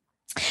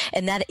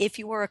 And that if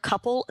you are a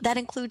couple, that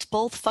includes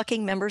both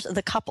fucking members of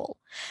the couple.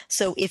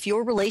 So if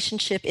your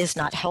relationship is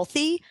not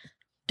healthy,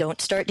 don't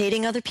start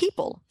dating other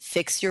people.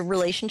 Fix your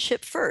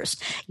relationship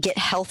first. Get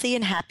healthy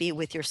and happy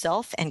with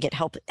yourself, and get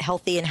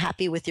healthy and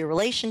happy with your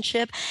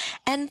relationship,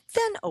 and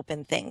then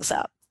open things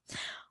up.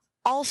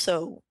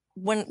 Also,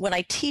 when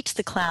I teach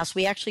the class,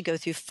 we actually go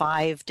through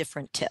 5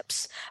 different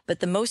tips. But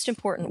the most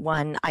important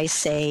one, I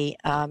say,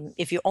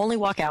 if you only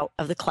walk out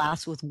of the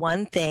class with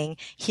one thing,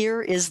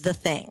 here is the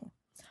thing: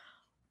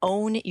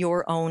 own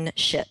your own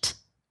shit.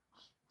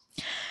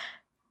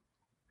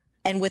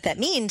 And what that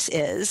means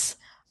is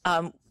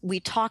we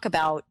talk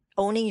about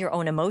owning your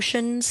own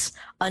emotions,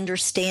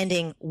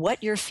 understanding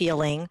what you're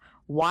feeling,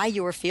 why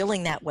you're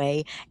feeling that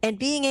way, and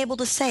being able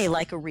to say,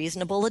 like a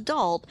reasonable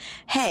adult,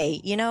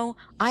 hey,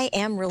 I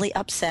am really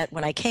upset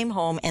when I came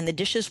home and the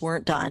dishes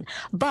weren't done,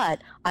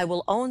 but I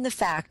will own the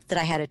fact that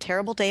I had a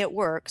terrible day at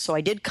work, so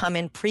I did come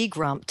in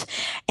pre-grumped,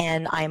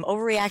 and I am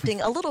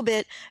overreacting a little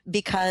bit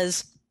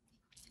because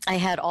I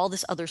had all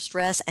this other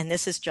stress, and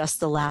this is just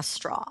the last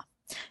straw.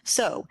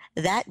 So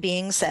that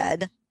being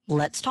said,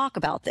 let's talk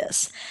about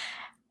this.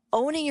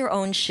 Owning your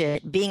own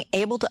shit, being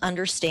able to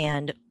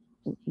understand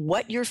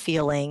what you're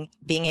feeling,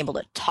 being able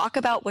to talk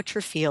about what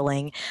you're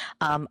feeling,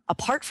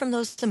 apart from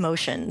those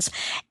emotions,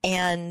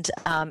 and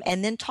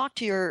then talk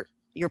to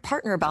your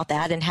partner about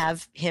that and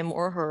have him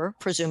or her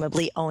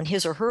presumably own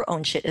his or her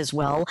own shit as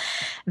well,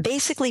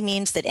 basically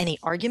means that any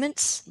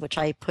arguments, which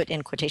I put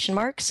in quotation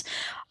marks,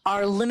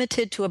 are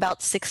limited to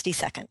about 60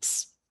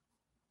 seconds.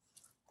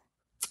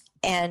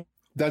 And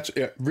that's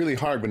really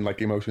hard when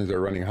emotions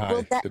are running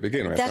high to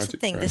begin with. That's the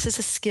thing. Right? This is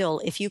a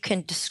skill. If you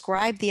can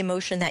describe the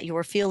emotion that you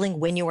are feeling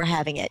when you are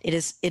having it,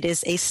 it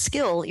is a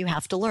skill you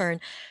have to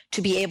learn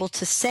to be able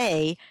to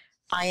say,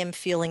 I am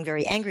feeling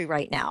very angry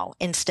right now,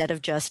 instead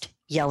of just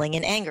yelling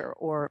in anger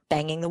or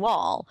banging the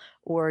wall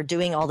or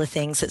doing all the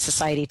things that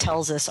society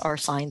tells us are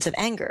signs of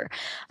anger.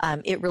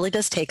 It really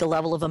does take a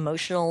level of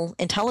emotional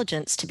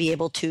intelligence to be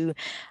able to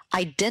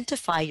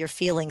identify your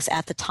feelings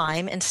at the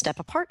time and step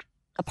apart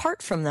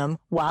from them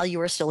while you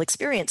are still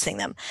experiencing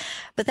them.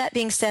 But that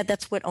being said,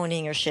 that's what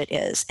owning your shit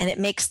is. And it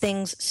makes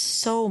things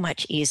so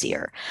much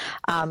easier.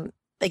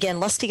 Again,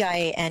 Lusty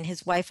Guy and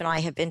his wife and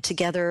I have been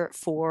together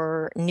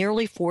for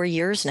nearly 4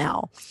 years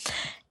now.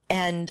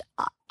 And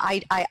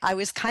I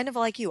was kind of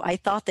like you. I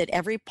thought that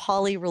every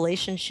poly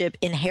relationship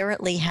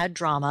inherently had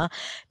drama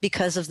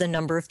because of the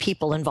number of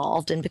people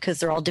involved and because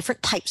they're all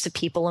different types of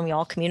people and we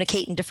all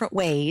communicate in different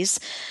ways.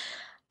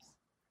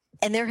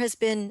 And there has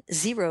been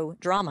zero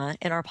drama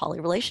in our poly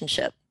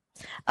relationship.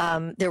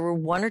 There were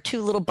 1 or 2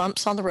 little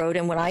bumps on the road.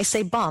 And when I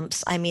say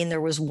bumps, I mean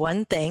there was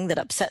one thing that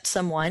upset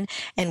someone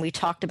and we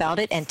talked about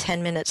it. And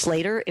 10 minutes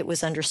later, it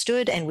was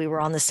understood and we were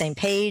on the same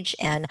page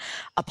and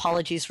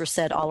apologies were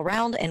said all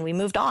around and we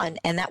moved on.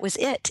 And that was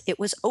it. It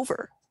was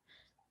over.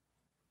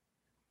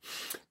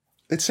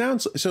 It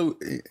sounds so.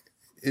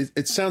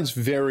 It sounds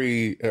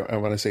very, I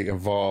want to say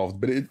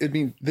evolved, but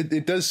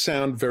it does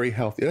sound very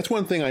healthy. That's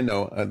one thing I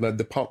know.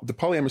 The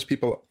polyamorous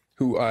people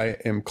who I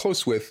am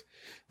close with,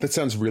 that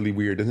sounds really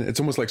weird. And it's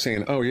almost like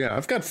saying, oh yeah,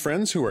 I've got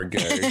friends who are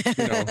gay.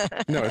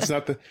 No, it's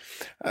not being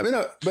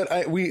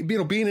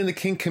in the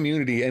kink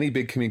community, any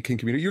big kink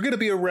community, you're going to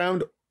be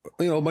around,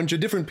 a bunch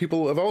of different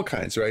people of all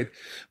kinds. Right.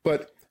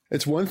 But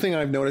it's one thing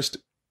I've noticed,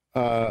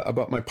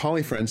 about my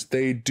poly friends.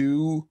 They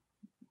do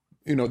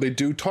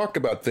talk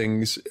about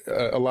things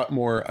a lot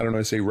more, I don't know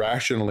how to say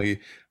rationally,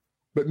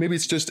 but maybe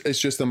it's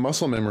just a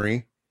muscle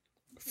memory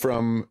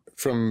from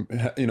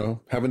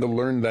having to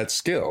learn that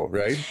skill,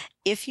 right?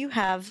 If you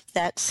have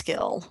that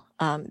skill,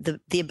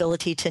 the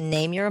ability to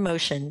name your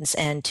emotions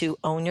and to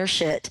own your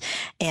shit,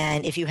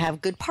 and if you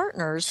have good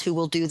partners who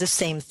will do the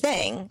same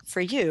thing for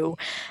you,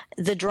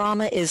 the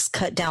drama is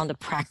cut down to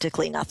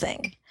practically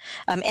nothing.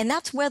 And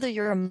that's whether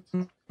you're a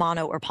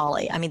mono or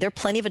poly. I mean, there are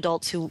plenty of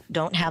adults who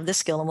don't have this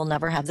skill and will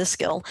never have this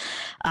skill,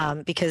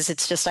 because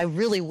it's just, I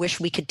really wish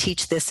we could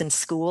teach this in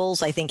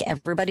schools. I think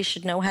everybody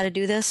should know how to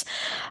do this.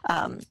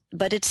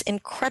 But it's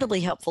incredibly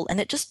helpful and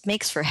it just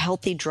makes for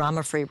healthy,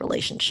 drama-free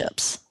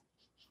relationships.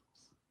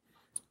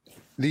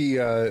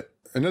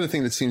 Another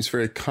thing that seems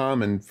very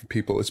common for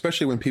people,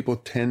 especially when people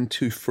tend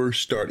to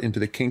first start into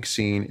the kink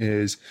scene,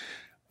 is,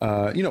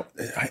 I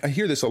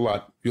hear this a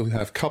lot. You'll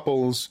have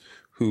couples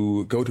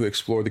who go to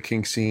explore the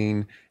kink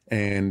scene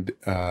and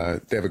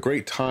they have a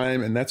great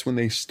time. And that's when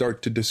they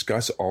start to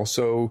discuss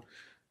also,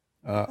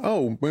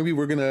 maybe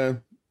we're going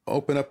to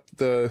open up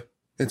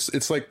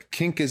it's like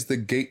kink is the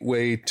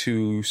gateway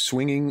to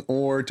swinging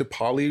or to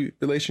poly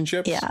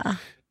relationships. Yeah.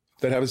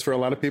 That happens for a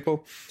lot of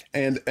people.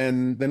 And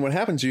then what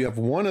happens, you have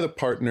one of the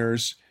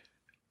partners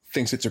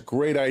thinks it's a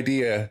great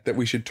idea that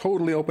we should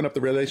totally open up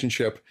the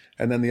relationship.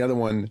 And then the other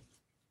one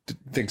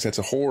thinks that's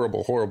a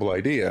horrible, horrible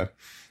idea.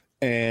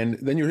 And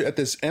then you're at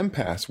this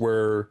impasse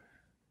where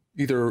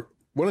either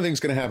one of the things is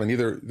going to happen.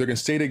 Either they're going to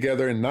stay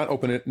together and not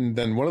open it, and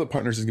then one of the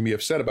partners is going to be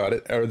upset about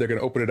it, or they're going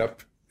to open it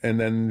up, and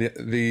then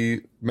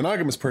the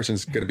monogamous person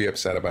is going to be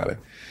upset about it.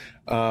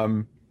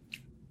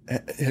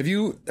 Have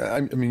you,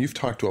 I mean, you've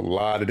talked to a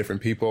lot of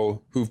different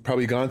people who've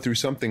probably gone through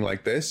something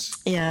like this.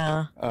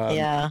 Yeah.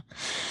 Yeah.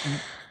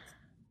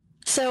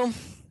 So,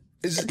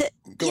 so the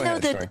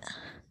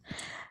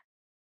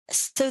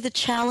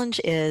challenge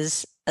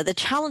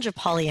of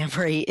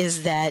polyamory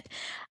is that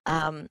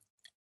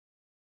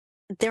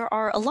there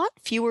are a lot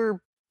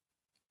fewer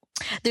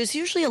There's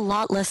usually a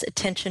lot less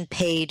attention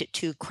paid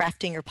to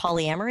crafting your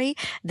polyamory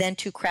than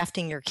to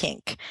crafting your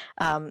kink.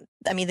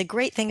 I mean, the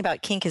great thing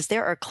about kink is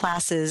there are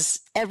classes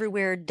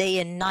everywhere, day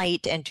and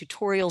night, and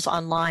tutorials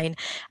online.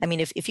 I mean,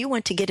 if you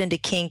want to get into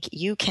kink,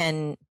 you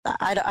can,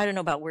 I don't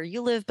know about where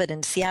you live, but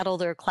in Seattle,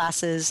 there are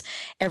classes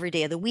every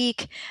day of the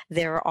week.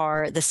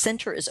 The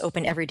center is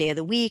open every day of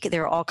the week.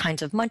 There are all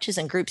kinds of munches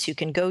and groups you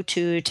can go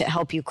to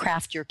help you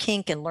craft your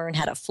kink and learn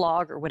how to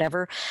flog or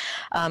whatever.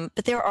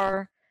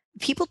 But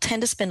people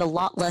tend to spend a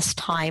lot less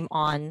time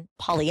on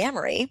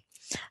polyamory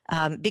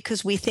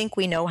because we think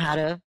we know how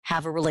to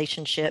have a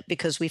relationship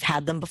because we've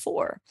had them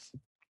before.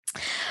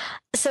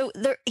 So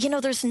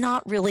there's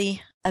not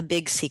really a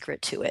big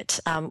secret to it.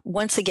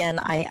 Once again,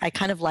 I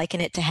kind of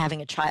liken it to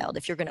having a child.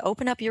 If you're going to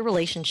open up your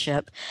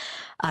relationship,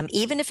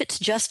 even if it's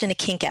just in a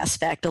kink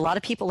aspect, a lot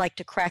of people like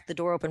to crack the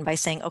door open by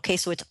saying, okay,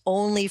 so it's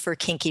only for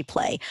kinky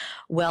play.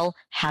 Well,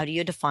 how do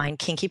you define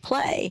kinky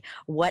play?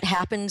 What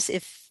happens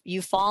if you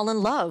fall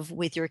in love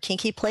with your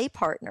kinky play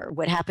partner?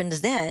 What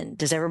happens then?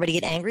 Does everybody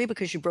get angry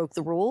because you broke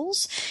the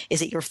rules?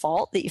 Is it your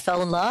fault that you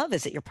fell in love?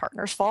 Is it your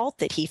partner's fault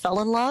that he fell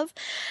in love?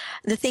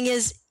 The thing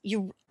is,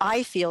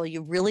 I feel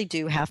you really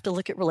do have to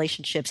look at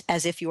relationships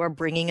as if you are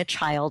bringing a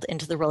child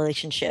into the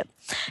relationship.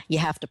 You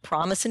have to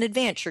promise in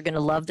advance you're going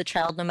to love the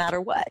child no matter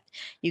what.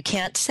 You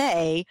can't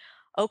say,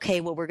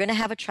 okay, well, we're going to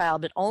have a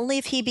child, but only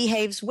if he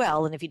behaves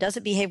well. And if he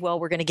doesn't behave well,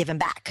 we're going to give him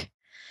back.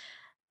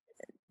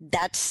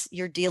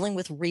 You're dealing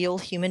with real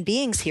human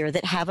beings here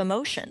that have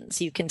emotions.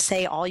 You can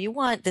say all you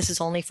want, this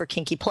is only for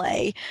kinky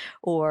play,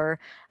 or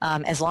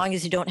as long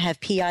as you don't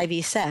have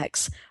PIV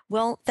sex.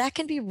 Well, that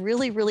can be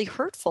really, really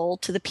hurtful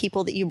to the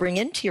people that you bring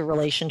into your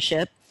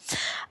relationship.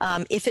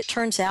 If it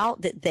turns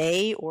out that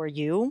they or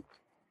you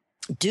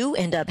do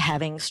end up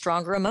having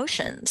stronger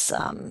emotions,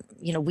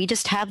 we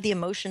just have the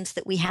emotions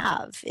that we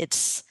have.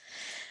 It's,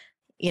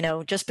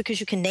 just because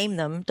you can name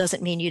them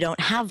doesn't mean you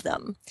don't have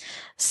them.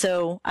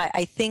 So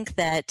I think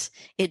that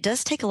it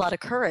does take a lot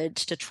of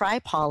courage to try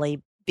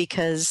poly,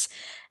 because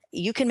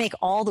you can make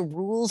all the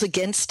rules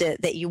against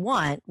it that you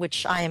want,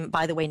 which I am,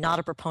 by the way, not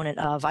a proponent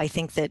of. I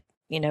think that,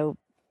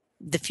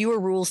 the fewer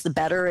rules, the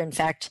better. In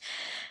fact,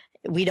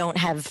 we don't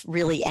have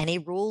really any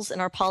rules in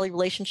our poly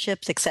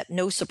relationships except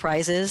no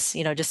surprises,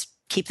 just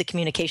keep the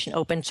communication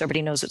open so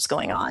everybody knows what's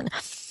going on.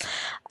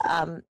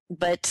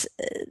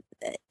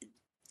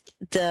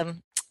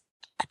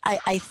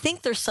 I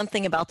think there's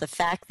something about the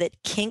fact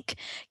that kink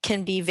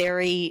can be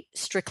very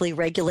strictly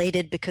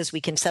regulated because we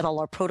can set all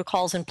our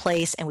protocols in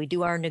place and we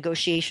do our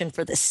negotiation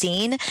for the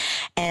scene.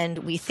 And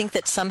we think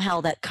that somehow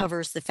that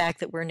covers the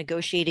fact that we're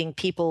negotiating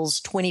people's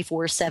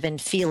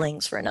 24/7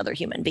 feelings for another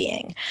human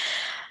being.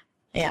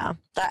 Yeah,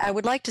 I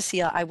would like to see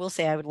a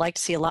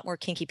lot more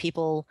kinky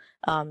people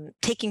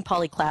taking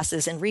poly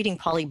classes and reading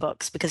poly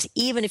books, because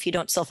even if you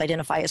don't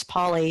self-identify as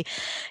poly,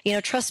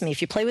 trust me,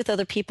 if you play with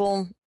other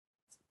people,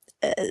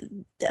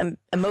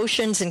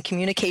 emotions and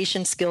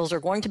communication skills are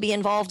going to be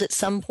involved at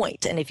some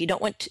point. And if you don't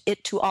want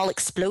it to all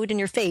explode in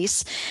your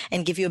face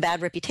and give you a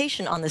bad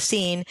reputation on the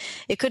scene,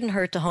 it couldn't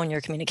hurt to hone your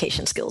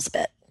communication skills a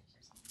bit.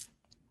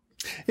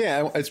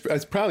 Yeah,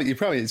 it's probably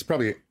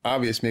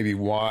obvious maybe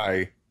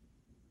why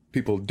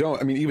people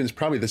don't. I mean, even it's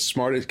probably the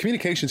smartest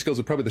communication skills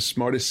are probably the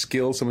smartest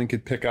skill someone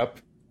could pick up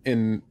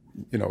in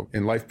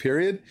life,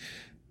 period.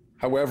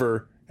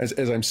 However,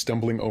 as I'm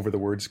stumbling over the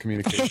words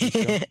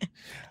communication.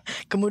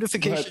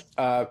 Commodification.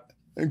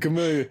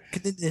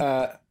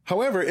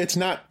 However, it's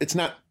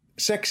not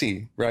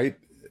sexy, right?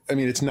 I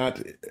mean, it's not,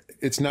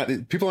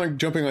 people aren't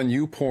jumping on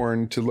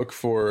YouPorn to look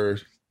for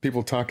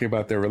people talking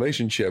about their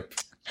relationship.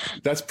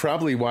 That's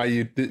probably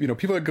why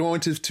people are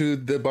going to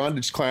the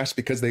bondage class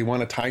because they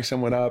want to tie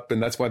someone up,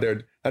 and that's why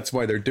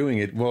they're doing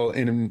it. Well,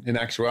 in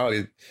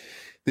actuality,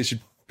 they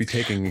should be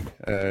taking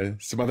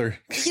some other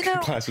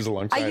classes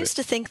alongside. I used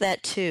to think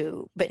that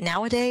too, but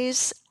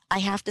nowadays I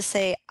have to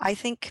say I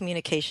think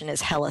communication is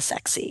hella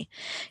sexy.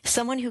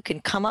 Someone who can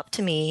come up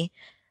to me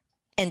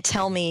and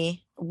tell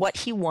me what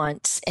he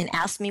wants and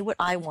ask me what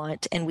I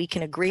want, and we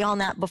can agree on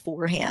that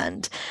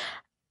beforehand,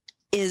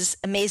 is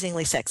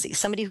amazingly sexy.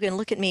 Somebody who can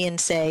look at me and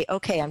say,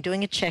 okay, I'm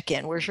doing a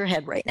check-in. Where's your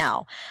head right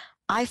now?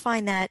 I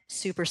find that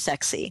super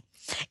sexy.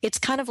 It's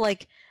kind of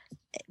like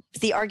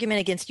the argument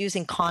against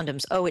using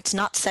condoms. Oh, it's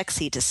not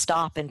sexy to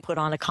stop and put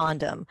on a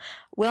condom.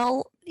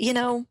 Well,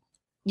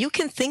 you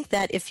can think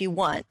that if you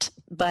want,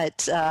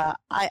 but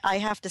I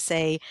have to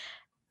say,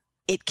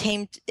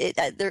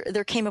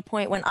 there came a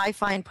point when I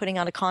find putting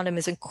on a condom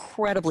is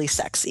incredibly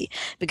sexy,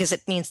 because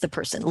it means the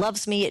person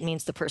loves me. It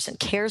means the person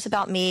cares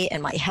about me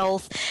and my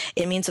health.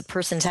 It means a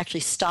person is actually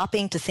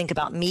stopping to think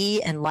about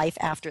me and life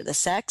after the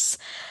sex.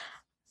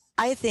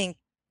 I think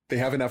they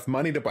have enough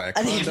money to buy a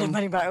condom. They have enough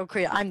money to buy.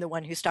 Okay, I'm the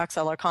one who stocks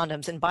all our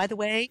condoms. And by the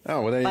way,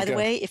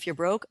 if you're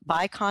broke,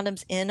 buy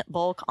condoms in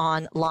bulk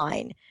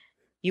online.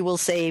 You will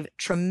save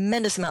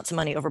tremendous amounts of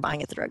money over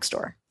buying at the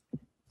drugstore.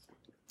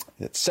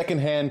 It's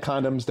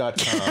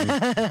secondhandcondoms.com.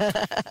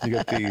 You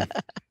got the...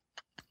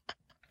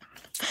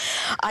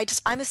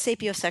 I'm a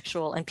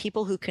sapiosexual, and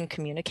people who can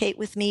communicate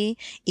with me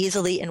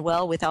easily and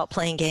well without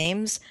playing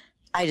games,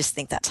 I just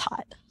think that's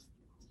hot.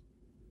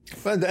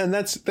 And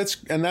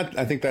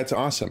I think that's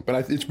awesome.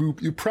 But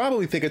you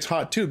probably think it's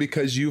hot too,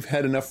 because you've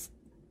had enough.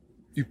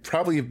 You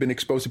probably have been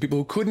exposed to people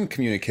who couldn't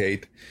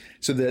communicate,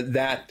 so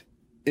that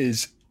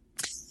is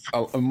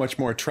a much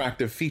more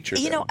attractive feature.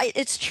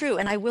 It's true.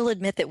 And I will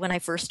admit that when I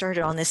first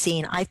started on the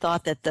scene, I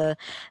thought that the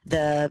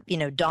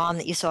Dom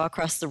that you saw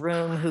across the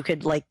room who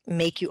could like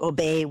make you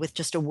obey with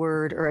just a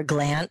word or a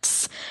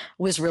glance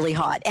was really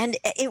hot. And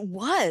it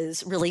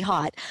was really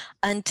hot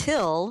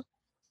until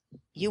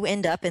you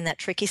end up in that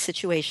tricky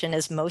situation,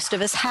 as most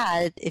of us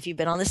had, if you've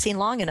been on the scene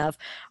long enough,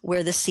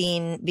 where the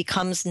scene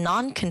becomes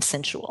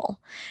non-consensual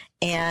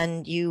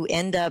and you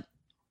end up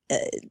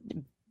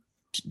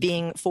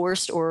being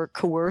forced or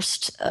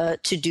coerced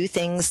to do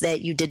things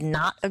that you did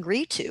not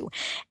agree to.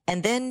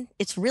 And then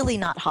it's really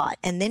not hot.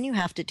 And then you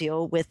have to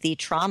deal with the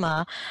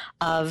trauma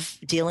of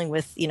dealing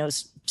with,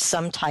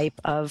 some type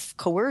of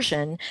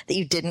coercion that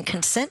you didn't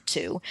consent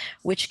to,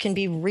 which can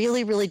be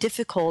really, really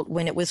difficult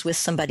when it was with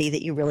somebody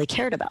that you really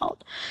cared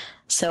about.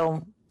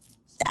 So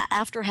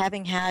after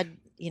having had,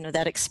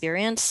 that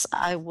experience,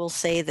 I will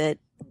say that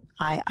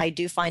I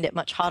do find it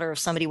much hotter if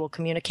somebody will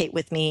communicate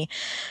with me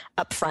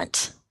up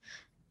front.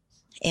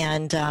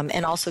 And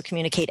also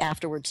communicate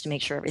afterwards to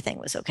make sure everything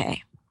was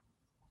okay.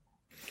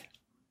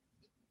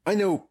 I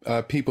know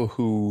people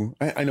who,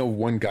 I know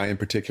one guy in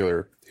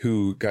particular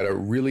who got a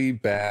really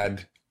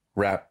bad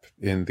rap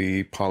in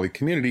the poly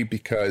community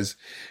because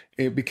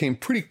it became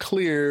pretty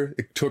clear,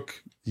 it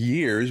took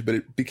years, but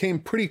it became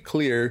pretty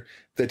clear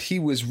that he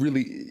was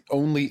really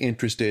only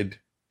interested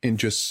in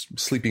just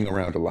sleeping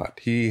around a lot.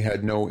 He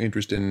had no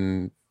interest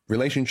in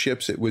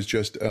relationships. It was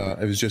just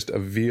a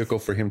vehicle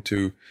for him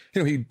to,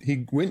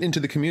 he went into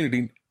the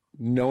community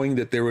knowing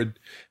that there would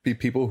be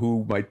people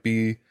who might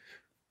be,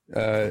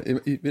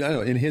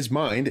 in his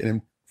mind,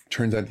 and it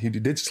turns out he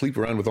did sleep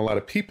around with a lot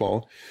of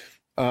people.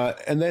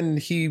 And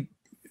then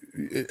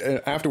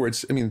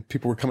afterwards,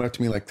 people were coming up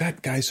to me like,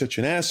 that guy's such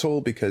an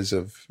asshole because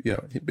of,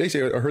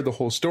 basically I heard the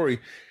whole story.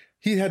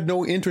 He had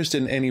no interest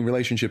in any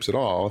relationships at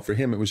all. For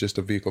him, it was just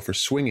a vehicle for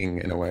swinging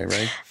in a way,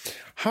 right?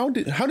 How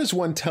does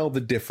one tell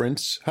the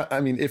difference?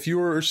 If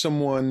you're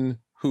someone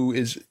who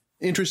is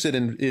interested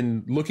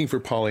in looking for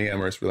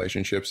polyamorous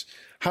relationships,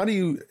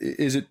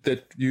 is it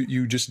that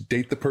you just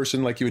date the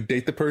person like you would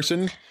date the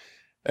person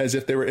as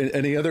if they were in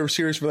any other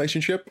serious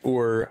relationship?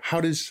 Or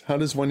how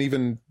does one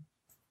even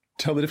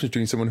tell the difference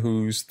between someone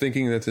who's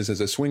thinking that this is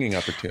a swinging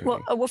opportunity?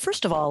 Well,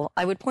 first of all,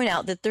 I would point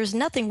out that there's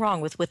nothing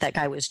wrong with what that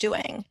guy was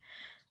doing.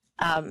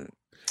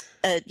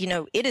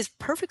 It is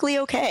perfectly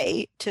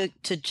okay to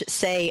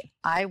say,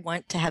 I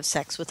want to have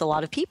sex with a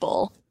lot of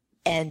people,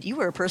 and you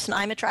are a person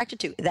I'm attracted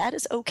to. That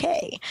is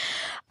okay.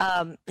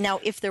 Now,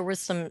 if there was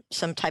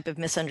some type of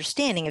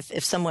misunderstanding, if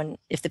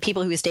the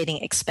people he was dating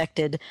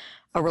expected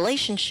a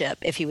relationship,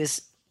 if he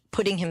was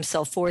putting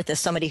himself forth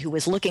as somebody who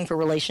was looking for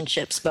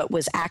relationships but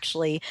was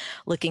actually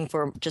looking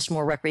for just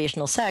more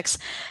recreational sex,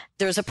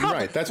 there's a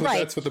problem. Right. That's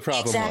what the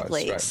problem was.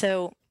 Exactly. Right.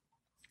 So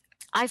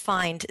I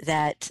find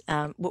that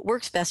what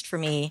works best for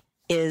me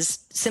is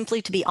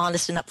simply to be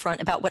honest and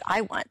upfront about what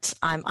I want.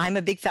 I'm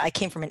a big fan. I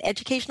came from an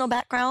educational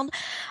background.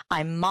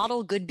 I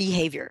model good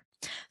behavior.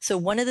 So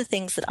one of the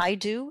things that I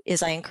do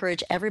is I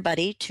encourage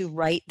everybody to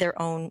write their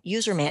own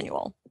user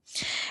manual.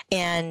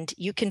 And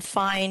you can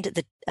find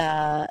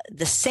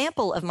the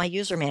sample of my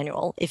user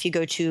manual if you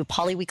go to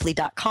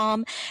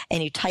polyweekly.com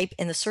and you type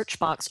in the search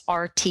box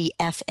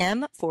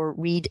RTFM for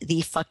read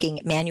the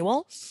fucking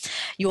manual.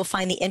 You will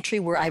find the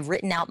entry where I've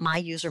written out my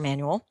user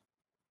manual.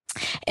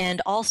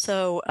 And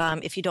also,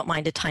 if you don't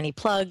mind a tiny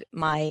plug,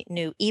 my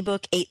new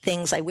ebook, 8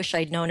 Things I Wish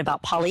I'd Known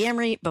About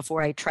Polyamory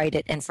Before I Tried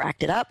It and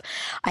Fracked It Up.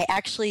 I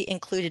actually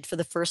included for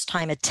the first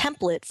time a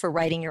template for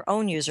writing your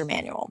own user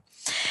manual.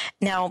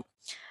 Now,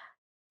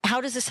 how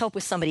does this help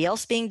with somebody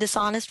else being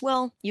dishonest?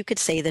 Well, you could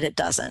say that it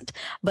doesn't,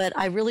 but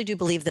I really do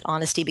believe that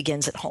honesty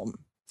begins at home.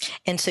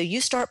 And so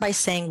you start by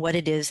saying what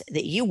it is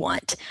that you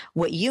want,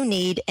 what you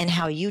need, and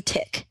how you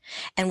tick.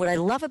 And what I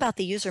love about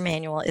the user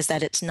manual is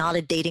that it's not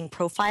a dating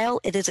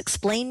profile. It is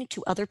explaining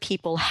to other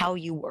people how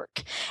you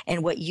work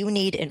and what you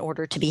need in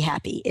order to be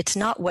happy. It's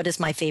not what is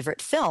my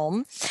favorite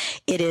film.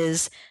 It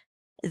is,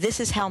 this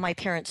is how my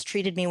parents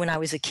treated me when I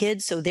was a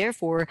kid. So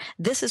therefore,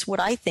 this is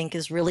what I think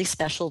is really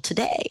special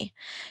today.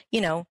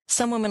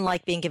 Some women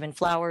like being given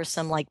flowers,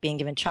 some like being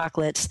given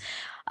chocolates.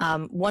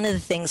 One of the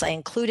things I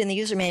include in the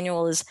user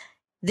manual is,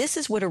 this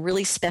is what a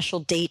really special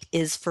date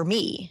is for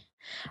me,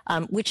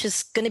 which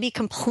is going to be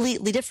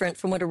completely different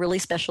from what a really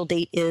special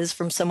date is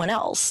from someone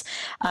else.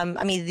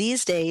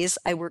 These days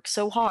I work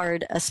so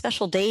hard. A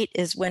special date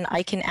is when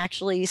I can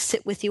actually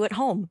sit with you at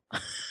home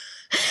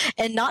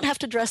and not have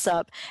to dress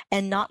up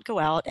and not go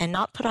out and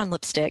not put on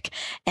lipstick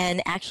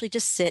and actually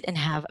just sit and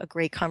have a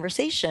great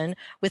conversation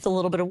with a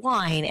little bit of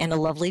wine and a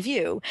lovely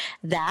view.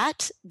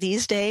 That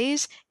these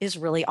days is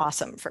really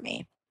awesome for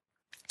me.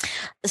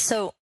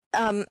 So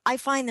I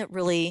find that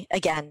really,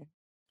 again,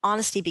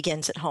 honesty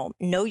begins at home.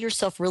 Know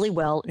yourself really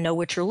well, know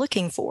what you're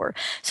looking for,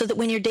 so that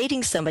when you're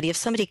dating somebody, if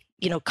somebody,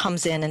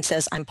 comes in and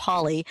says, I'm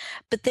poly,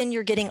 but then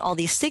you're getting all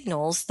these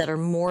signals that are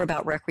more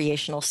about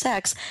recreational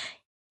sex,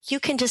 you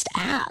can just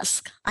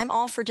ask. I'm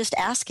all for just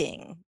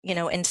asking,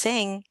 and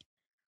saying,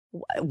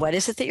 what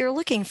is it that you're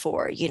looking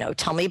for?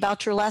 Tell me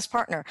about your last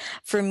partner.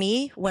 For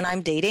me, when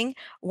I'm dating,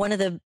 one of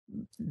the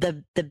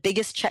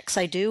biggest checks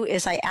I do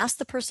is I ask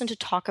the person to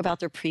talk about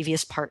their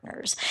previous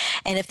partners.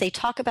 And if they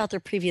talk about their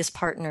previous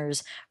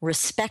partners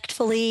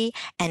respectfully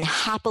and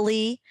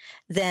happily,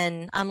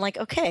 then I'm like,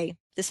 okay,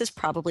 this is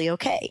probably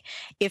okay.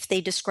 If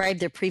they describe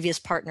their previous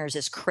partners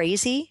as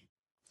crazy,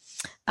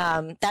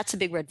 that's a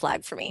big red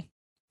flag for me.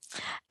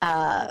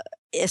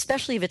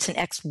 Especially if it's an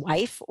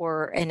ex-wife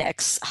or an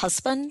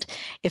ex-husband,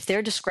 if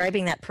they're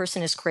describing that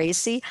person as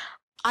crazy,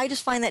 I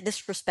just find that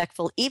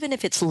disrespectful, even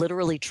if it's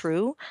literally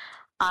true.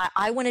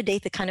 I want to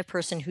date the kind of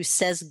person who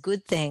says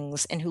good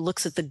things and who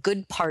looks at the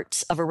good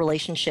parts of a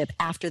relationship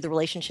after the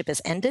relationship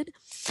has ended.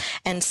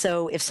 And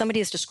so if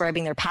somebody is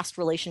describing their past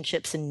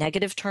relationships in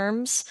negative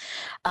terms,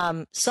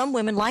 some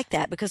women like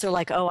that because they're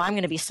like, oh, I'm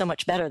going to be so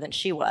much better than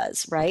she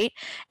was, right?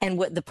 And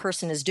what the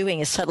person is doing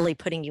is subtly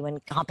putting you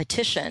in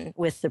competition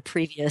with the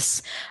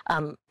previous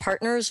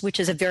partners, which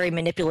is a very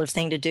manipulative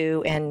thing to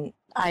do. And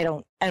I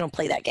don't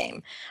play that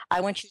game. I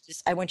want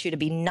you to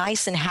be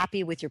nice and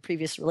happy with your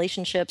previous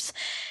relationships.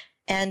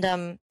 And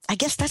I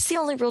guess that's the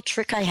only real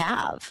trick I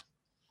have.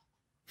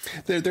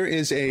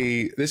 This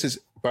is,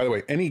 by the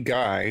way, any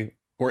guy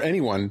or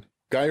anyone,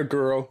 guy or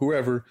girl,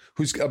 whoever,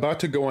 who's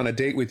about to go on a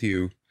date with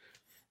you,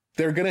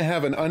 they're going to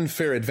have an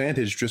unfair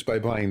advantage just by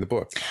buying the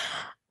book.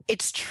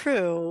 It's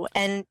true.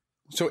 And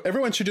so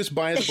everyone should just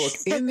buy the book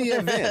in the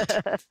event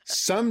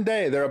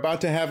someday they're about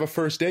to have a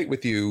first date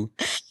with you.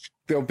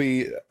 There'll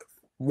be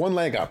one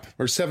leg up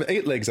or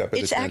 8 legs up.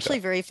 It's actually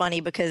very funny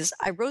because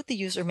I wrote the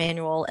user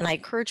manual and I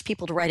encourage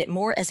people to write it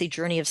more as a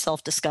journey of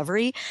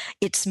self-discovery.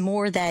 It's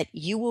more that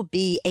you will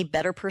be a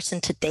better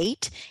person to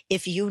date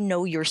if you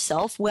know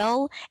yourself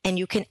well and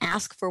you can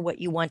ask for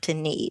what you want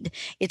and need.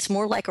 It's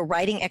more like a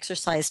writing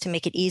exercise to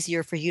make it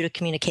easier for you to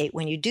communicate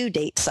when you do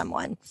date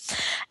someone.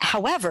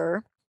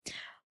 However,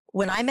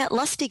 when I met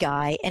Lusty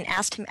Guy and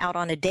asked him out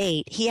on a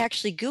date, he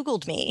actually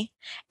Googled me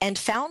and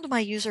found my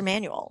user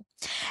manual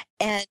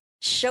and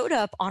showed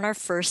up on our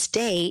first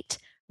date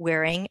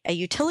wearing a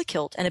utility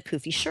kilt and a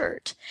poofy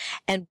shirt.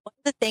 And one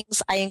of the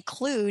things I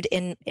include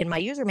in my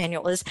user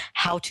manual is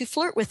how to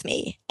flirt with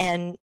me.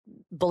 And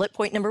bullet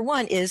point number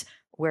 1 is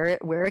wear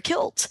a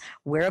kilt,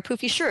 wear a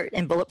poofy shirt.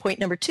 And bullet point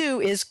number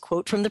 2 is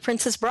quote from The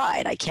Princess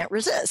Bride, I can't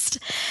resist.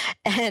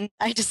 And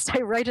I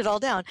write it all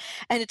down.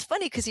 And it's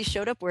funny because he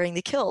showed up wearing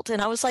the kilt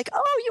and I was like,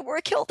 oh, you wore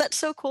a kilt. That's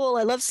so cool.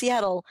 I love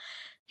Seattle.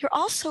 You're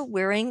also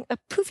wearing a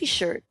poofy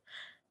shirt.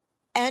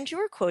 And you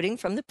were quoting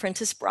from The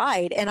Princess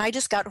Bride. And I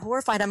just got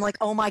horrified. I'm like,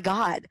 oh my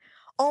God,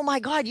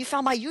 you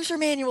found my user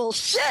manual.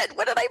 Shit,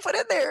 what did I put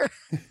in there?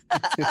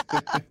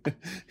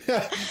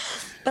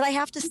 But I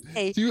have to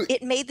say,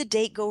 it made the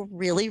date go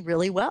really,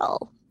 really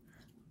well.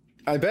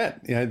 I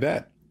bet. Yeah, I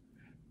bet.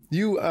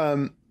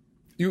 You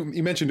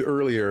mentioned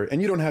earlier, and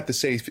you don't have to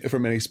say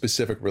from any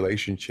specific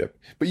relationship,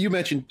 but you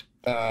mentioned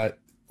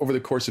over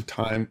the course of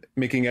time,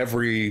 making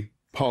every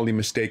poly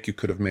mistake you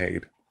could have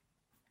made.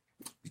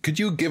 Could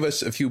you give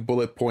us a few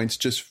bullet points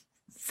just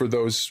for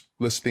those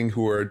listening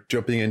who are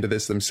jumping into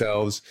this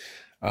themselves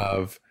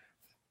outside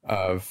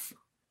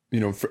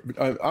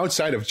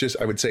of just,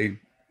 I would say,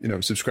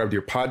 subscribe to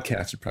your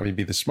podcast would probably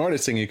be the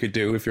smartest thing you could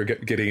do if you're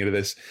getting into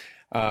this.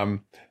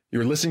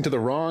 You're listening to the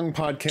wrong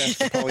podcast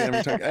for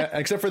polyamory talk,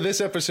 except for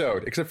this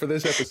episode.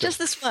 Just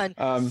this one.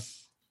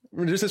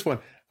 Just this one.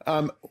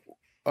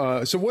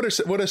 So what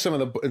are some of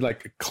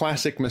the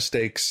classic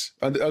mistakes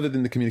other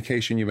than the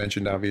communication you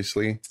mentioned,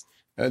 obviously?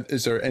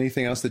 Is there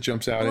anything else that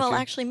jumps out at you? Well,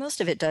 actually,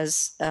 most of it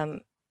does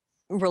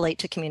relate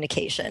to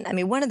communication. I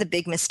mean, one of the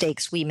big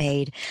mistakes we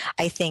made,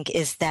 I think,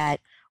 is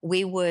that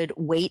we would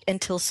wait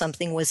until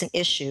something was an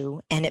issue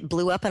and it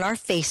blew up in our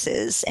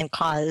faces and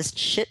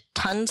caused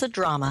tons of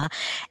drama,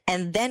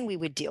 and then we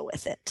would deal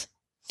with it.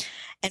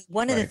 And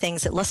one of the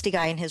things that Lusty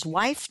Guy and his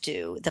wife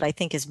do that I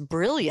think is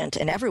brilliant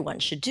and everyone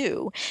should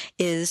do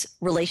is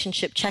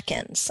relationship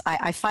check-ins.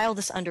 I file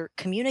this under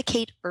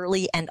communicate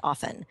early and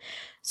often.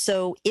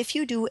 So if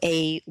you do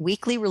a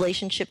weekly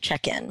relationship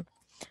check-in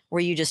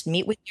where you just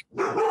meet with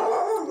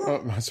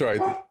Oh, sorry.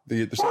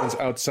 There's someone's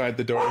outside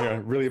the door here. I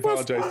really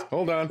apologize.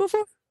 Hold on.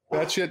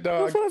 That shit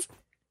dog.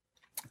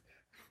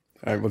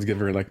 All right, let's give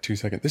her 2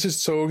 seconds. This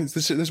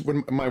is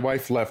when my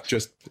wife left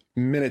just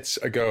minutes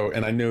ago,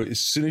 and I knew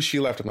as soon as she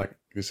left, I'm like,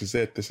 this is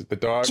it. This is the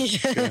dog.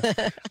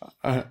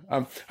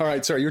 All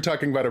right, sorry, you're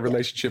talking about a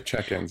relationship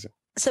check-ins.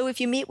 So if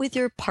you meet with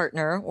your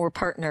partner or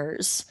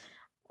partners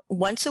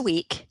once a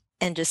week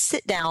and just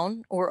sit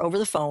down or over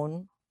the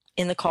phone,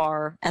 in the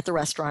car, at the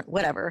restaurant,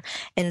 whatever,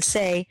 and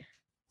say,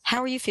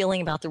 how are you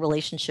feeling about the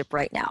relationship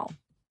right now?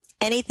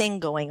 Anything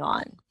going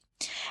on?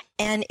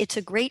 And it's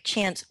a great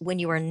chance when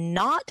you are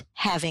not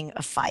having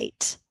a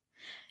fight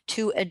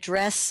to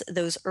address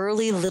those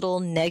early little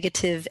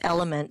negative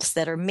elements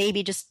that are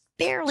maybe just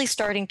barely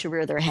starting to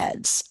rear their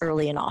heads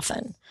early and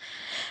often.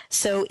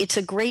 So it's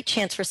a great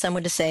chance for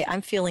someone to say,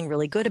 I'm feeling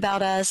really good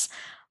about us.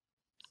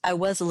 I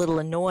was a little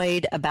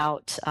annoyed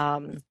about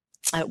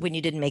when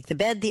you didn't make the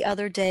bed the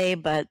other day,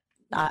 but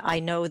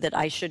I know that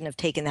I shouldn't have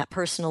taken that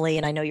personally,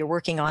 and I know you're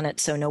working on it,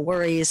 so no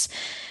worries.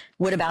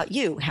 What about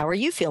you? How are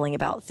you feeling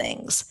about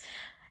things?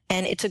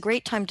 And it's a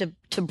great time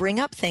to bring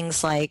up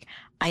things like,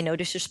 I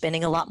notice you're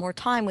spending a lot more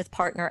time with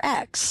partner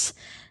X.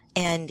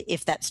 And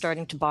if that's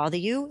starting to bother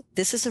you,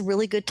 this is a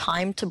really good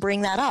time to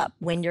bring that up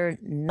when you're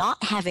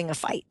not having a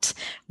fight,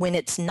 when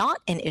it's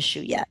not an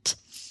issue yet,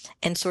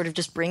 and sort of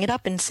just bring it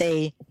up and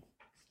say,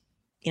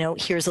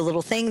 here's a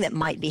little thing that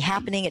might be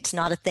happening. It's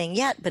not a thing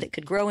yet, but it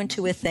could grow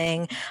into a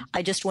thing.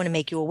 I just want to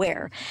make you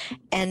aware.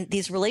 And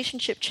these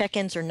relationship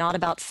check-ins are not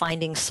about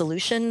finding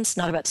solutions,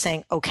 not about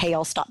saying, okay,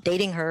 I'll stop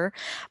dating her,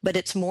 but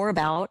it's more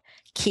about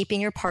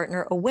keeping your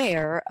partner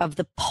aware of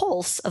the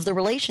pulse of the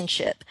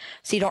relationship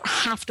so you don't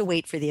have to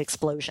wait for the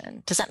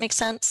explosion. Does that make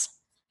sense?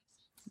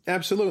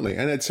 Absolutely.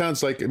 And it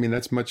sounds like,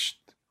 that's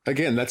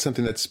that's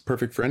something that's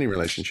perfect for any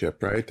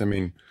relationship, right?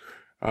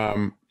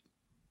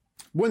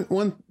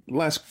 One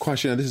last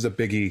question, and this is a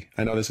biggie.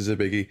 I know this is a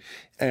biggie,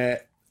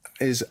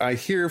 is I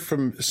hear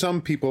from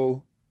some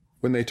people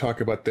when they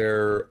talk about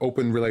their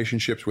open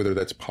relationships, whether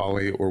that's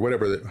poly or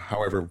whatever,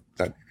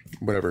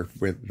 whatever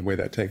way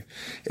that takes,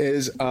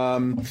 is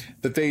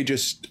that they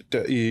just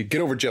get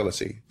over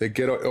jealousy. They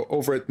get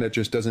over it, and it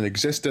just doesn't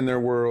exist in their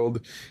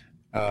world,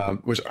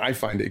 which I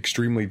find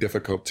extremely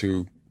difficult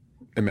to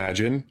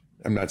imagine.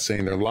 I'm not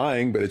saying they're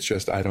lying, but it's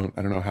just I don't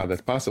know how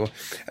that's possible,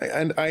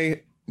 and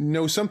I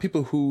know some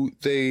people who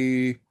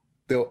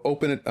they'll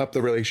open it up,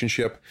 the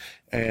relationship,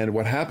 and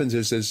what happens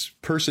is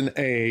person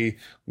A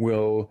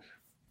will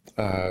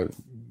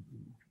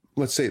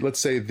let's say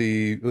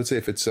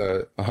if it's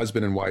a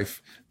husband and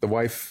wife, the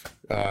wife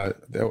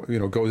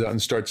goes out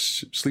and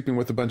starts sleeping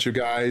with a bunch of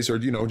guys, or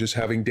just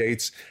having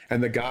dates,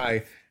 and the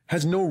guy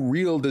has no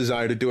real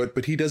desire to do it,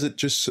 but he does it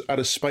just out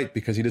of spite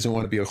because he doesn't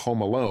want to be home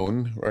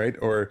alone, right?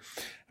 Or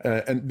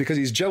and because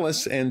he's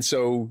jealous, and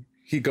so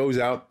he goes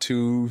out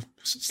to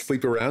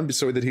sleep around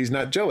so that he's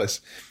not jealous.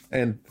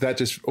 And that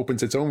just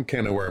opens its own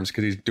can of worms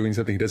because he's doing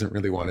something he doesn't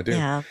really want to do.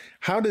 Yeah.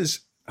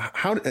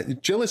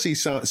 Jealousy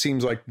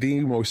seems like the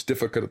most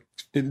difficult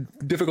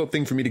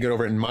thing for me to get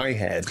over in my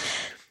head.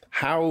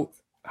 How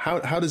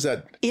does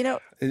that,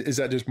 is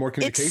that just more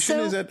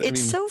communication?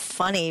 It's so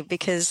funny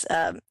because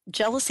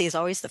jealousy is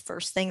always the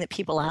first thing that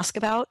people ask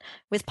about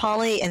with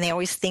poly, and they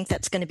always think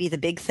that's going to be the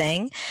big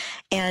thing.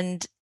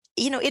 And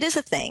it is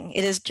a thing.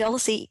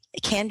 Jealousy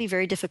can be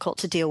very difficult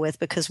to deal with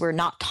because we're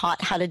not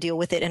taught how to deal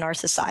with it in our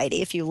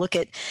society. If you look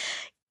at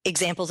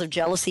examples of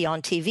jealousy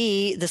on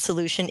TV, the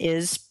solution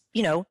is,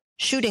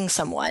 shooting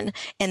someone,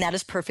 and that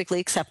is perfectly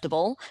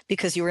acceptable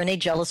because you're in a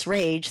jealous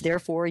rage,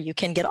 therefore you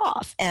can get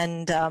off.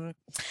 And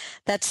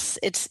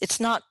it's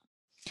not,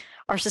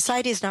 our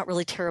society is not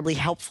really terribly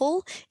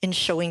helpful in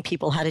showing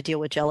people how to deal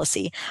with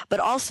jealousy.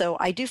 But also,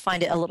 I do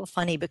find it a little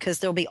funny because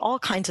there'll be all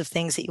kinds of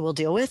things that you will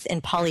deal with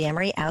in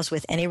polyamory, as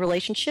with any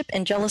relationship,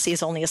 and jealousy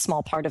is only a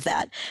small part of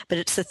that. But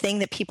it's the thing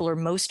that people are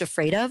most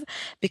afraid of,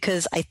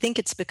 because I think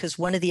it's because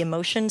one of the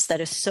emotions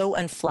that is so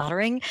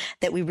unflattering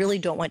that we really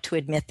don't want to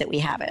admit that we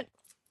have it.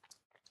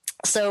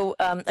 So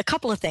a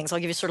couple of things. I'll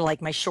give you sort of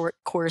like my short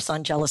course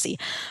on jealousy.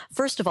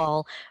 First of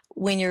all,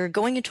 when you're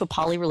going into a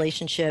poly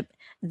relationship,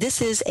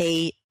 this is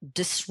a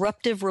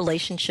disruptive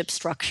relationship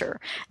structure.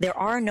 There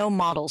are no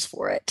models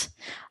for it.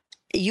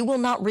 You will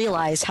not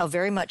realize how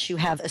very much you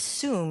have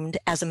assumed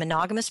as a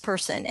monogamous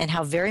person and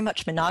how very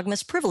much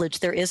monogamous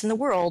privilege there is in the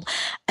world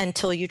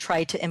until you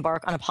try to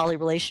embark on a poly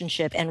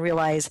relationship and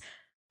realize,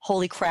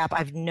 holy crap, I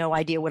have no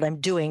idea what I'm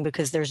doing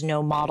because there's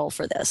no model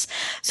for this.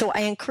 So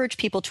I encourage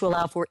people to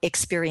allow for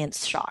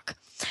experience shock.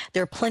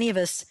 There are plenty of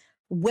us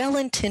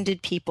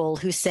well-intended people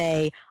who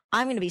say,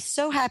 I'm going to be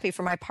so happy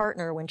for my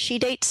partner when she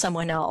dates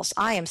someone else.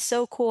 I am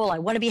so cool. I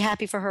want to be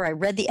happy for her. I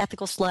read The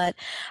Ethical Slut.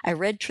 I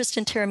read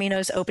Tristan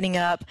Taormino's Opening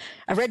Up.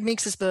 I read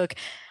Minx's book.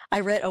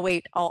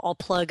 I'll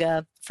plug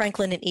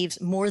Franklin and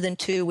Eve's More Than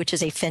Two, which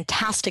is a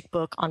fantastic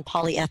book on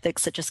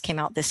polyethics that just came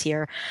out this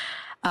year.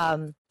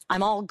 I'm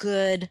all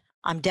good.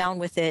 I'm down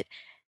with it.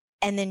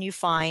 And then you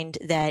find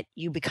that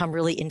you become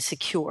really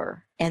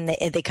insecure, and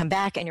they come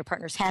back and your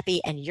partner's happy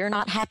and you're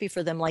not happy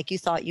for them like you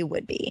thought you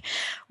would be.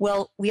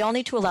 Well, we all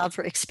need to allow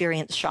for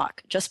experience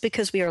shock. Just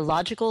because we are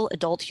logical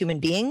adult human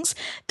beings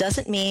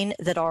doesn't mean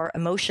that our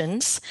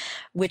emotions,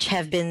 which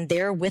have been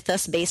there with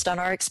us based on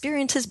our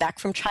experiences back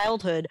from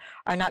childhood,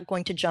 are not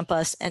going to jump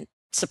us and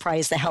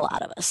surprise the hell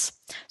out of us.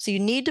 So you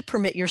need to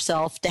permit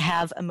yourself to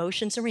have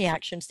emotions and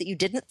reactions that you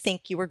didn't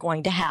think you were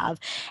going to have,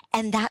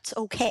 and that's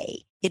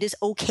okay. It is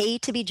okay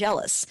to be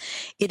jealous.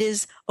 It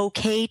is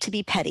okay to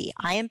be petty.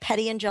 I am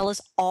petty and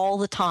jealous all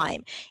the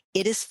time.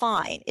 It is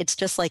fine. It's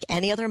just like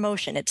any other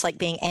emotion. It's like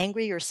being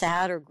angry or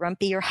sad or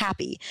grumpy or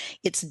happy.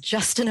 It's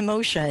just an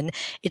emotion.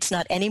 It's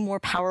not any more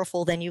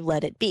powerful than you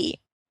let it be.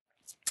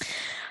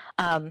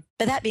 But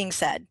that being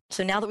said,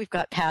 so now that we've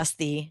got past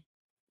the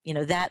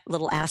that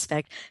little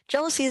aspect,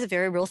 jealousy is a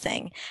very real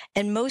thing.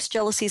 And most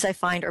jealousies I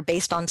find are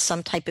based on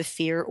some type of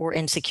fear or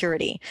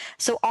insecurity.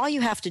 So all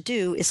you have to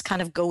do is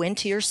kind of go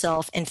into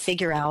yourself and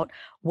figure out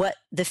what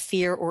the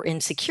fear or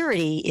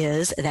insecurity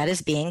is that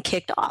is being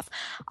kicked off.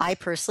 I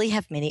personally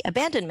have many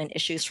abandonment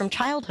issues from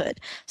childhood.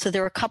 So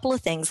there are a couple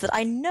of things that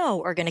I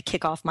know are going to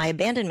kick off my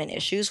abandonment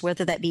issues,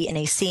 whether that be in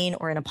a scene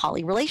or in a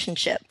poly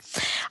relationship.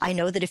 I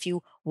know that if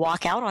you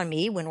walk out on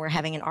me when we're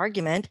having an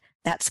argument,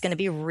 that's going to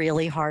be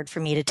really hard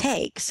for me to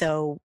take.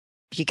 So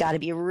you got to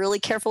be really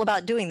careful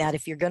about doing that.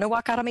 If you're going to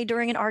walk out on me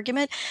during an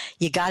argument,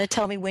 you got to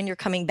tell me when you're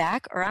coming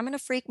back, or I'm going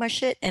to freak my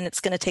shit and it's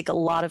going to take a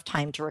lot of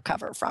time to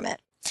recover from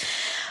it.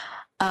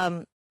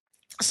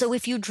 So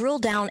if you drill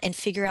down and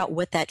figure out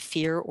what that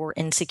fear or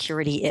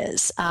insecurity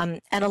is,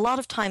 and a lot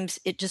of times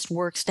it just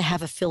works to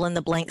have a fill in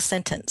the blank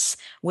sentence,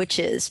 which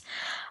is,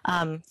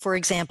 for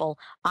example,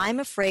 I'm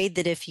afraid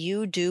that if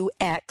you do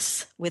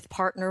X with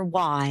partner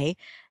Y,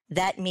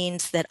 that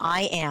means that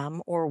I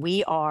am or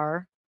we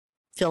are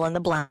fill in the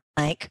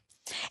blank,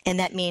 and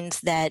that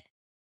means that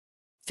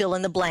fill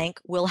in the blank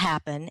will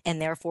happen,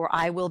 and therefore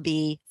I will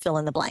be fill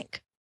in the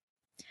blank.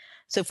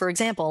 So for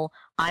example,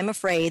 I'm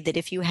afraid that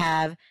if you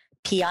have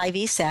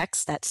PIV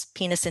sex, that's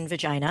penis and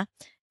vagina,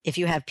 if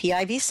you have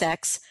PIV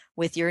sex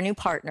with your new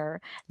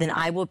partner, then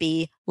I will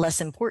be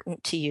less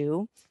important to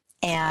you,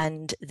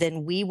 and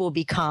then we will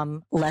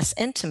become less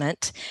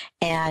intimate,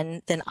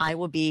 and then I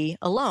will be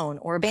alone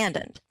or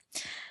abandoned.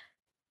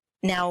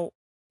 Now,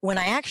 when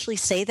I actually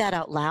say that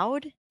out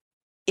loud,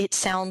 it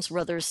sounds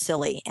rather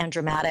silly and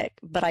dramatic,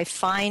 but I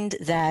find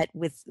that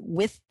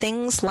with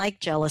things like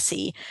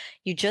jealousy,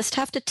 you just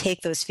have to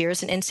take those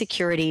fears and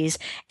insecurities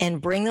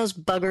and bring those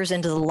buggers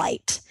into the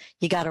light.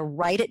 You got to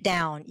write it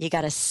down. You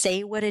got to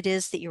say what it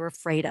is that you're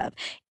afraid of.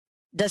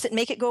 Does it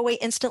make it go away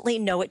instantly?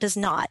 No, it does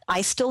not.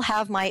 I still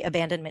have my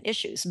abandonment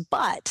issues,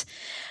 but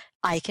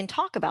I can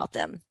talk about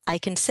them. I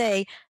can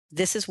say,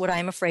 this is what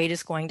I'm afraid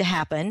is going to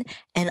happen,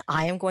 and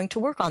I am going to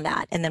work on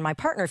that. And then my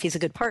partner, if he's a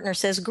good partner,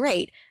 says,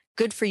 great,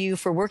 good for you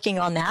for working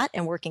on that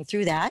and working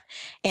through that.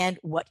 And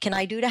what can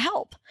I do to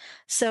help?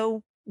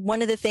 So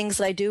one of the things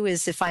that I do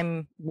is if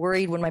I'm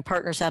worried when my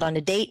partner's out on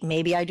a date,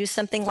 maybe I do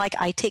something like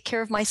I take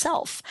care of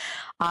myself.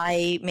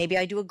 Maybe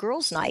I do a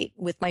girls' night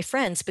with my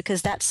friends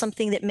because that's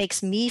something that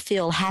makes me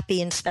feel happy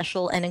and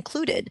special and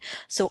included.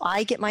 So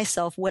I get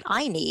myself what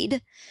I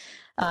need,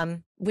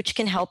 which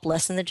can help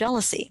lessen the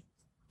jealousy.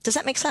 Does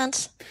that make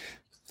sense?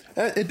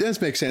 It does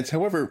make sense.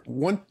 However,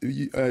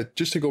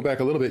 just to go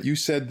back a little bit, you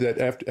said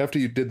that after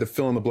you did the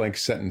fill in the blank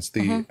sentence,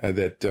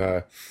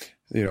 that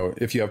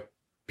if you have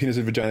penis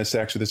and vagina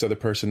sex with this other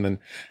person,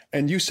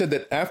 and you said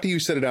that after you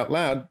said it out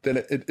loud,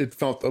 then it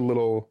felt a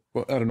little,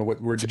 well, I don't know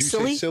what word did you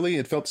say? Silly?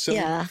 It felt silly.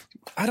 Yeah.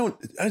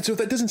 So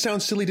that doesn't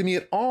sound silly to me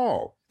at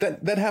all.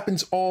 That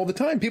happens all the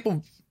time.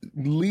 People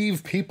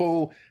leave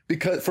people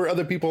for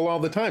other people all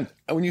the time.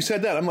 And when you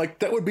said that, I'm like,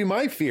 that would be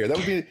my fear. That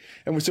would be,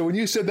 and so when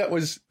you said that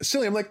was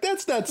silly, I'm like,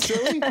 that's not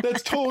silly.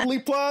 That's totally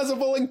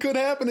plausible and could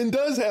happen and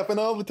does happen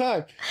all the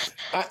time.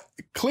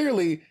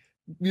 Clearly,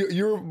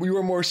 you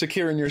are more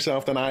secure in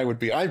yourself than I would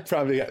be.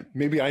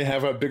 Maybe I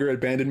have a bigger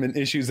abandonment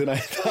issues than I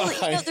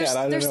thought I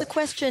had. There's the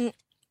question.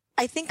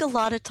 I think a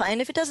lot of time,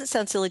 and if it doesn't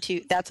sound silly to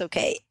you, that's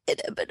okay.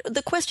 But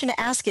the question to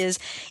ask is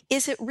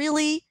it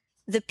really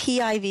the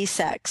PIV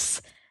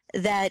sex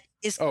that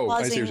is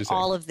causing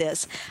all of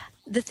this?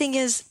 The thing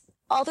is,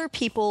 other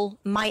people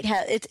might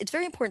have, it's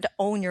very important to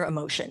own your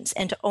emotions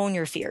and to own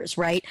your fears,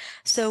 right?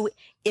 So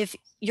if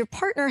your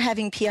partner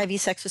having PIV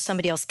sex with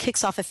somebody else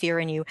kicks off a fear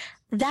in you,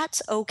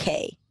 that's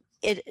okay.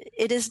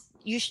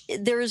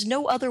 There is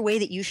no other way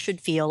that you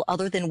should feel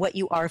other than what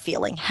you are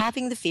feeling.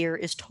 Having the fear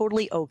is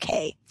totally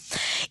okay.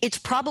 It's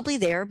probably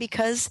there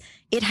because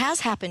it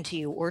has happened to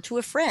you or to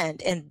a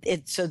friend.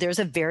 And so there's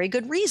a very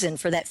good reason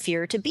for that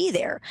fear to be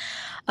there.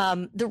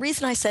 The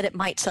reason I said it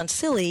might sound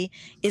silly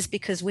is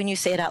because when you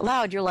say it out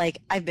loud, you're like,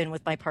 I've been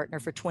with my partner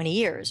for 20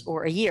 years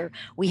or a year.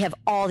 We have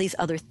all these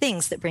other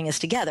things that bring us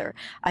together.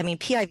 I mean,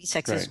 PIV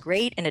sex is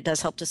great and it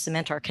does help to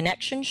cement our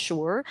connection,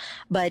 sure,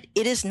 but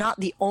it is not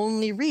the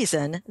only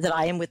reason that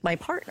I am with my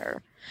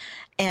partner.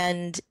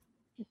 And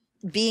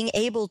being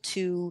able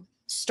to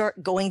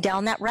start going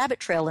down that rabbit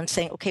trail and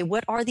saying, okay,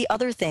 what are the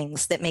other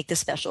things that make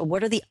this special?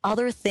 What are the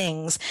other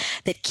things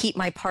that keep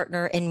my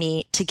partner and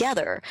me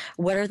together?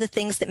 What are the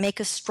things that make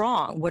us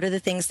strong? What are the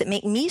things that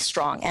make me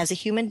strong as a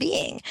human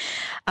being?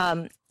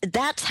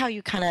 That's how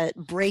you kind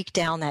of break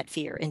down that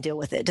fear and deal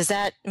with it. Does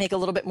that make a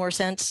little bit more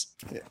sense?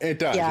 It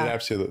does. Yeah. It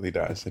absolutely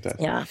does. It does.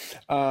 Yeah.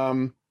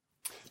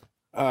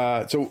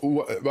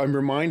 So I'm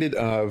reminded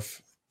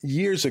of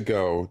years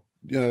ago,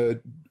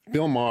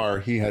 Bill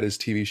Maher, he had his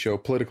TV show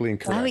Politically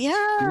Incorrect. Oh,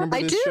 yeah,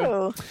 I do.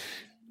 Show?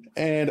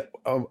 And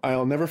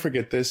I'll never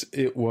forget this.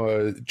 It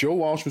was Joe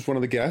Walsh was one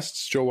of the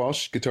guests. Joe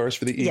Walsh, guitarist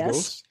for the Eagles.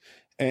 Yes.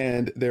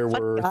 And there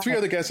were three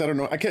other guests. I don't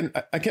know. I can't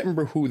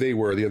remember who they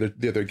were,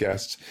 the other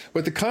guests.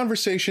 But the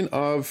conversation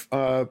of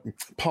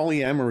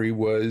polyamory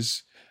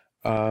was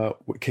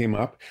what came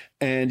up.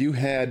 And you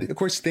had, of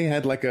course, they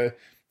had like a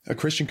a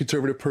Christian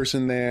conservative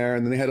person there,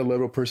 and then they had a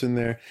liberal person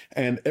there,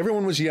 and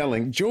everyone was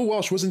yelling. Joe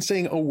Walsh wasn't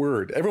saying a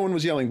word. Everyone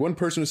was yelling. One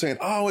person was saying,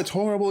 "Oh, it's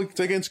horrible. It's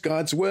against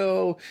God's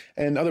will."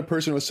 And other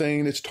person was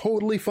saying, "It's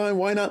totally fine.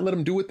 Why not let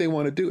them do what they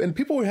want to do?" And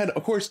people had,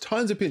 of course,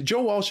 tons of opinions.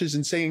 Joe Walsh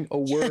isn't saying a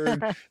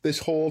word this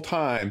whole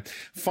time.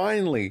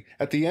 Finally,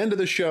 at the end of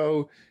the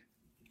show,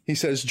 he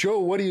says, "Joe,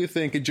 what do you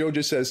think?" And Joe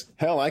just says,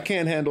 "Hell, I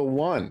can't handle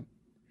one."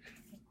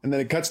 And then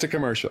it cuts to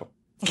commercial.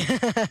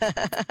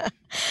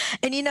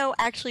 And,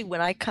 actually,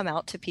 when I come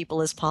out to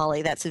people as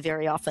poly, that's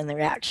very often the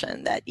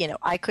reaction that,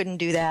 I couldn't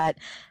do that.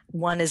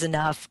 One is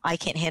enough. I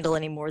can't handle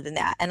any more than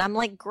that. And I'm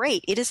like,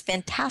 great. It is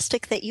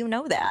fantastic that you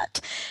know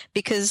that.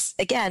 Because,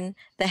 again,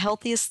 the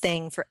healthiest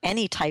thing for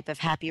any type of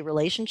happy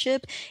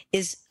relationship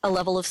is a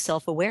level of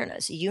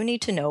self-awareness. You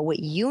need to know what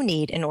you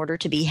need in order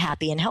to be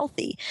happy and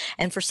healthy.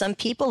 And for some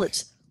people,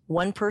 it's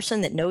one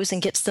person that knows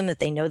and gets them that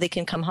they know they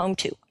can come home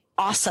to.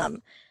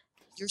 Awesome.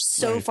 You're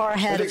so far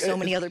ahead of so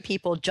many other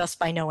people just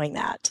by knowing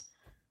that.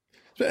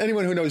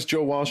 Anyone who knows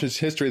Joe Walsh's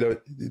history, though,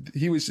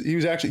 he was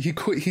actually,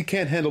 he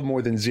can't handle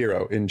more than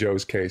zero in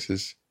Joe's case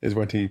is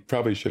what he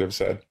probably should have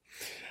said.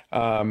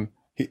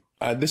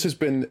 This has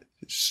been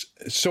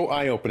so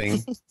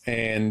eye-opening,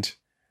 and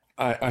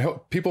I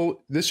hope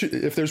people,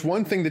 if there's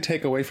one thing to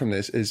take away from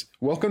this is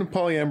welcome to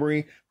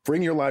polyamory,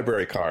 bring your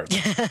library card.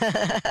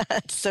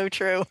 It's so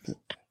true.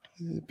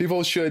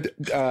 People should,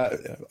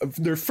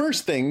 their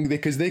first thing,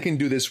 because they can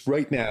do this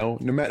right now,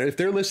 no matter if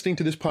they're listening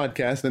to this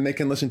podcast, then they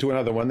can listen to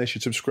another one. They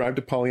should subscribe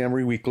to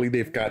Polyamory Weekly.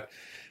 They've got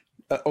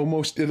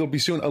it'll be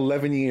soon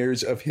 11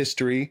 years of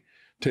history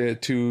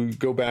to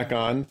go back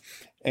on.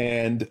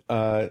 And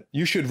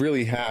you should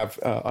really have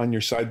on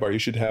your sidebar, you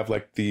should have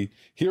like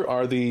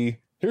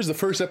here's the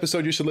first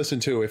episode you should listen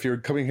to if you're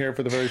coming here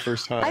for the very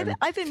first time.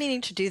 I've been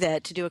meaning to do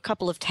that, to do a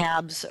couple of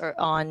tabs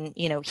on,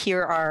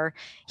 here are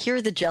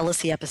the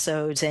jealousy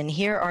episodes, and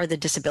here are the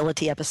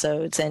disability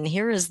episodes, and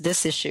here is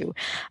this issue.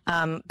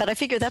 But I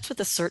figure that's what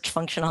the search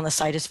function on the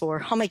site is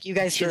for. I'll make you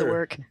guys do the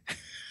work.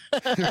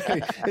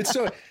 Right. It's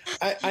so,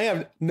 I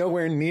have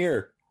nowhere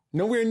near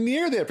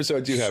the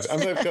episodes you have.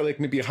 I've got like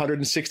maybe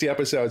 160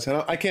 episodes,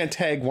 and I can't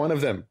tag one of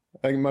them,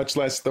 like much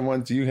less the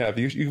ones you have.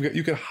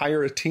 You could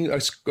hire a team,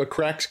 a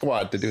crack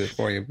squad to do it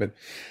for you. But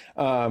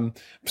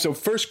so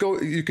first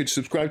you could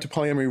subscribe to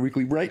Polyamory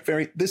Weekly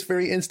this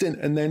very instant,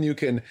 and then you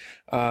can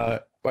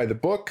buy the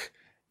book.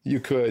 You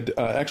could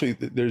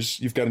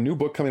you've got a new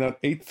book coming out,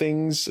 8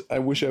 Things I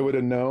Wish I Would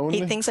Have Known.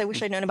 8 Things I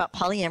Wish I'd Known About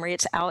Polyamory.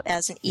 It's out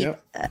as an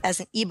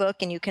ebook,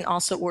 and you can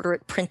also order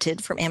it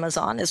printed from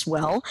Amazon as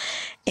well.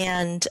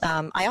 And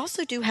I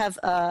also do have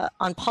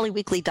on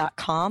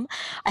polyweekly.com,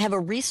 I have a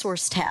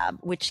resource tab,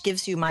 which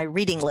gives you my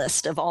reading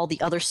list of all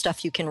the other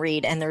stuff you can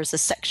read. And there's a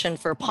section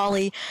for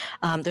poly.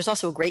 There's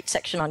also a great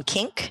section on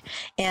kink,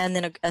 and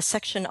then a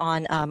section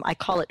on, I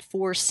call it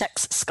For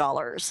Sex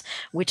Scholars,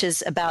 which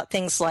is about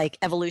things like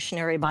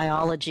evolutionary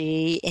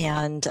biology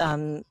and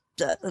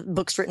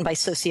books written by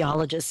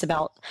sociologists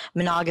about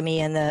monogamy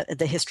and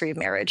the history of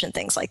marriage and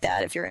things like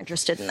that, if you're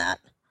interested in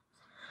that.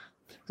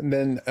 And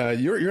then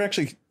you're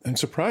actually, I'm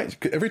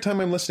surprised. Every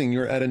time I'm listening,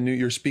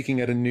 you're speaking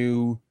at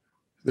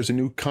there's a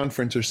new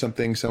conference or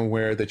something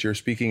somewhere that you're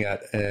speaking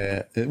at,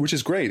 which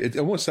is great. It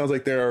almost sounds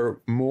like there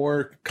are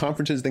more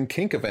conferences than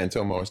kink events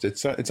almost. It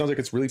sounds like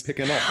it's really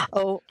picking up.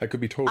 Oh, I could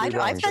be totally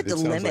wrong. I've had to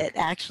limit,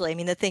 actually. I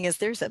mean, the thing is,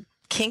 there's a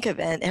kink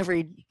event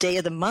every day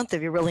of the month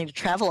if you're willing to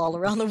travel all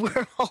around the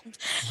world.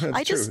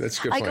 That's true. That's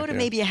a good point. I go to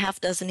maybe a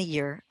half dozen a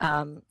year.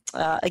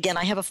 Again,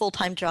 I have a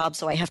full-time job,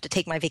 so I have to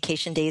take my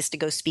vacation days to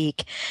go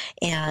speak.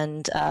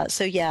 And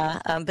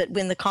but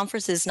when the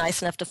conference is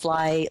nice enough to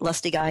fly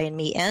Lusty Guy and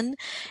me in,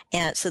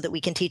 and so that we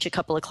can teach a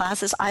couple of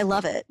classes, I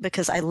love it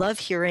because I love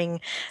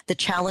hearing the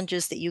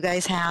challenges that you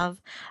guys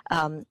have.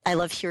 I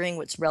love hearing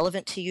what's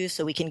relevant to you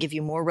so we can give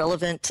you more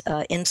relevant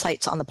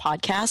insights on the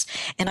podcast.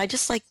 And I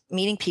just like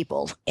meeting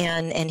people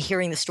and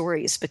hearing the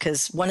stories,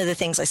 because one of the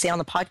things I say on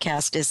the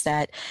podcast is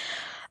that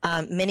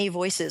many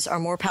voices are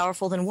more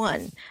powerful than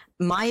one.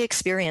 My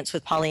experience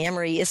with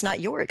polyamory is not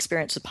your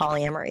experience with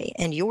polyamory,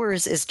 and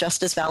yours is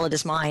just as valid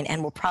as mine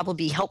and will probably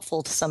be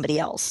helpful to somebody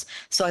else.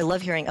 So I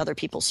love hearing other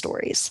people's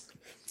stories.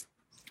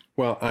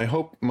 Well, I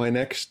hope my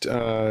next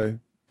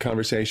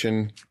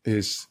conversation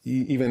is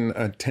even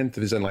a tenth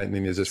of as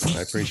enlightening as this one.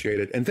 I appreciate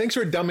it. And thanks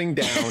for dumbing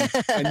down.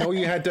 I know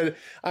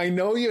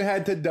you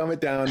had to dumb it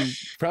down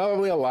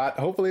probably a lot.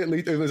 Hopefully at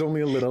least it was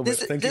only a little, but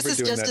thank you for doing that. This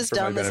is just as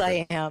dumb as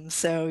I am.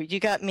 So you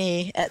got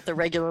me at the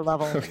regular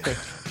level.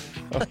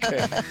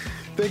 Okay.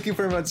 Thank you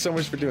very much so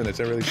much for doing this.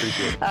 I really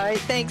appreciate it. All right.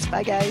 Thanks.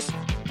 Bye, guys.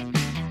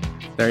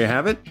 There you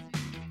have it.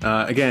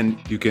 Again,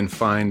 you can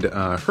find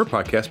her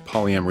podcast,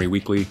 Polyamory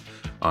Weekly,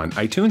 on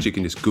iTunes. You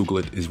can just Google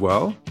it as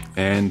well.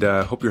 And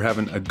hope you're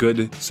having a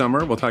good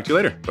summer. We'll talk to you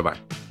later. Bye-bye.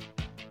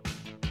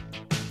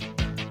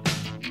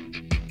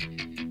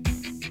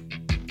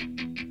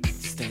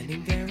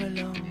 Standing there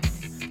alone,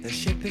 the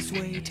ship is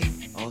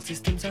waiting, all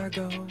systems are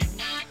go.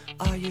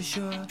 Are you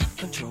sure?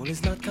 Control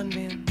is not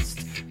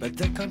convinced, but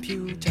the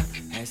computer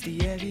has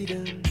the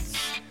evidence.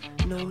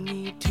 No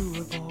need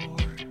to abort.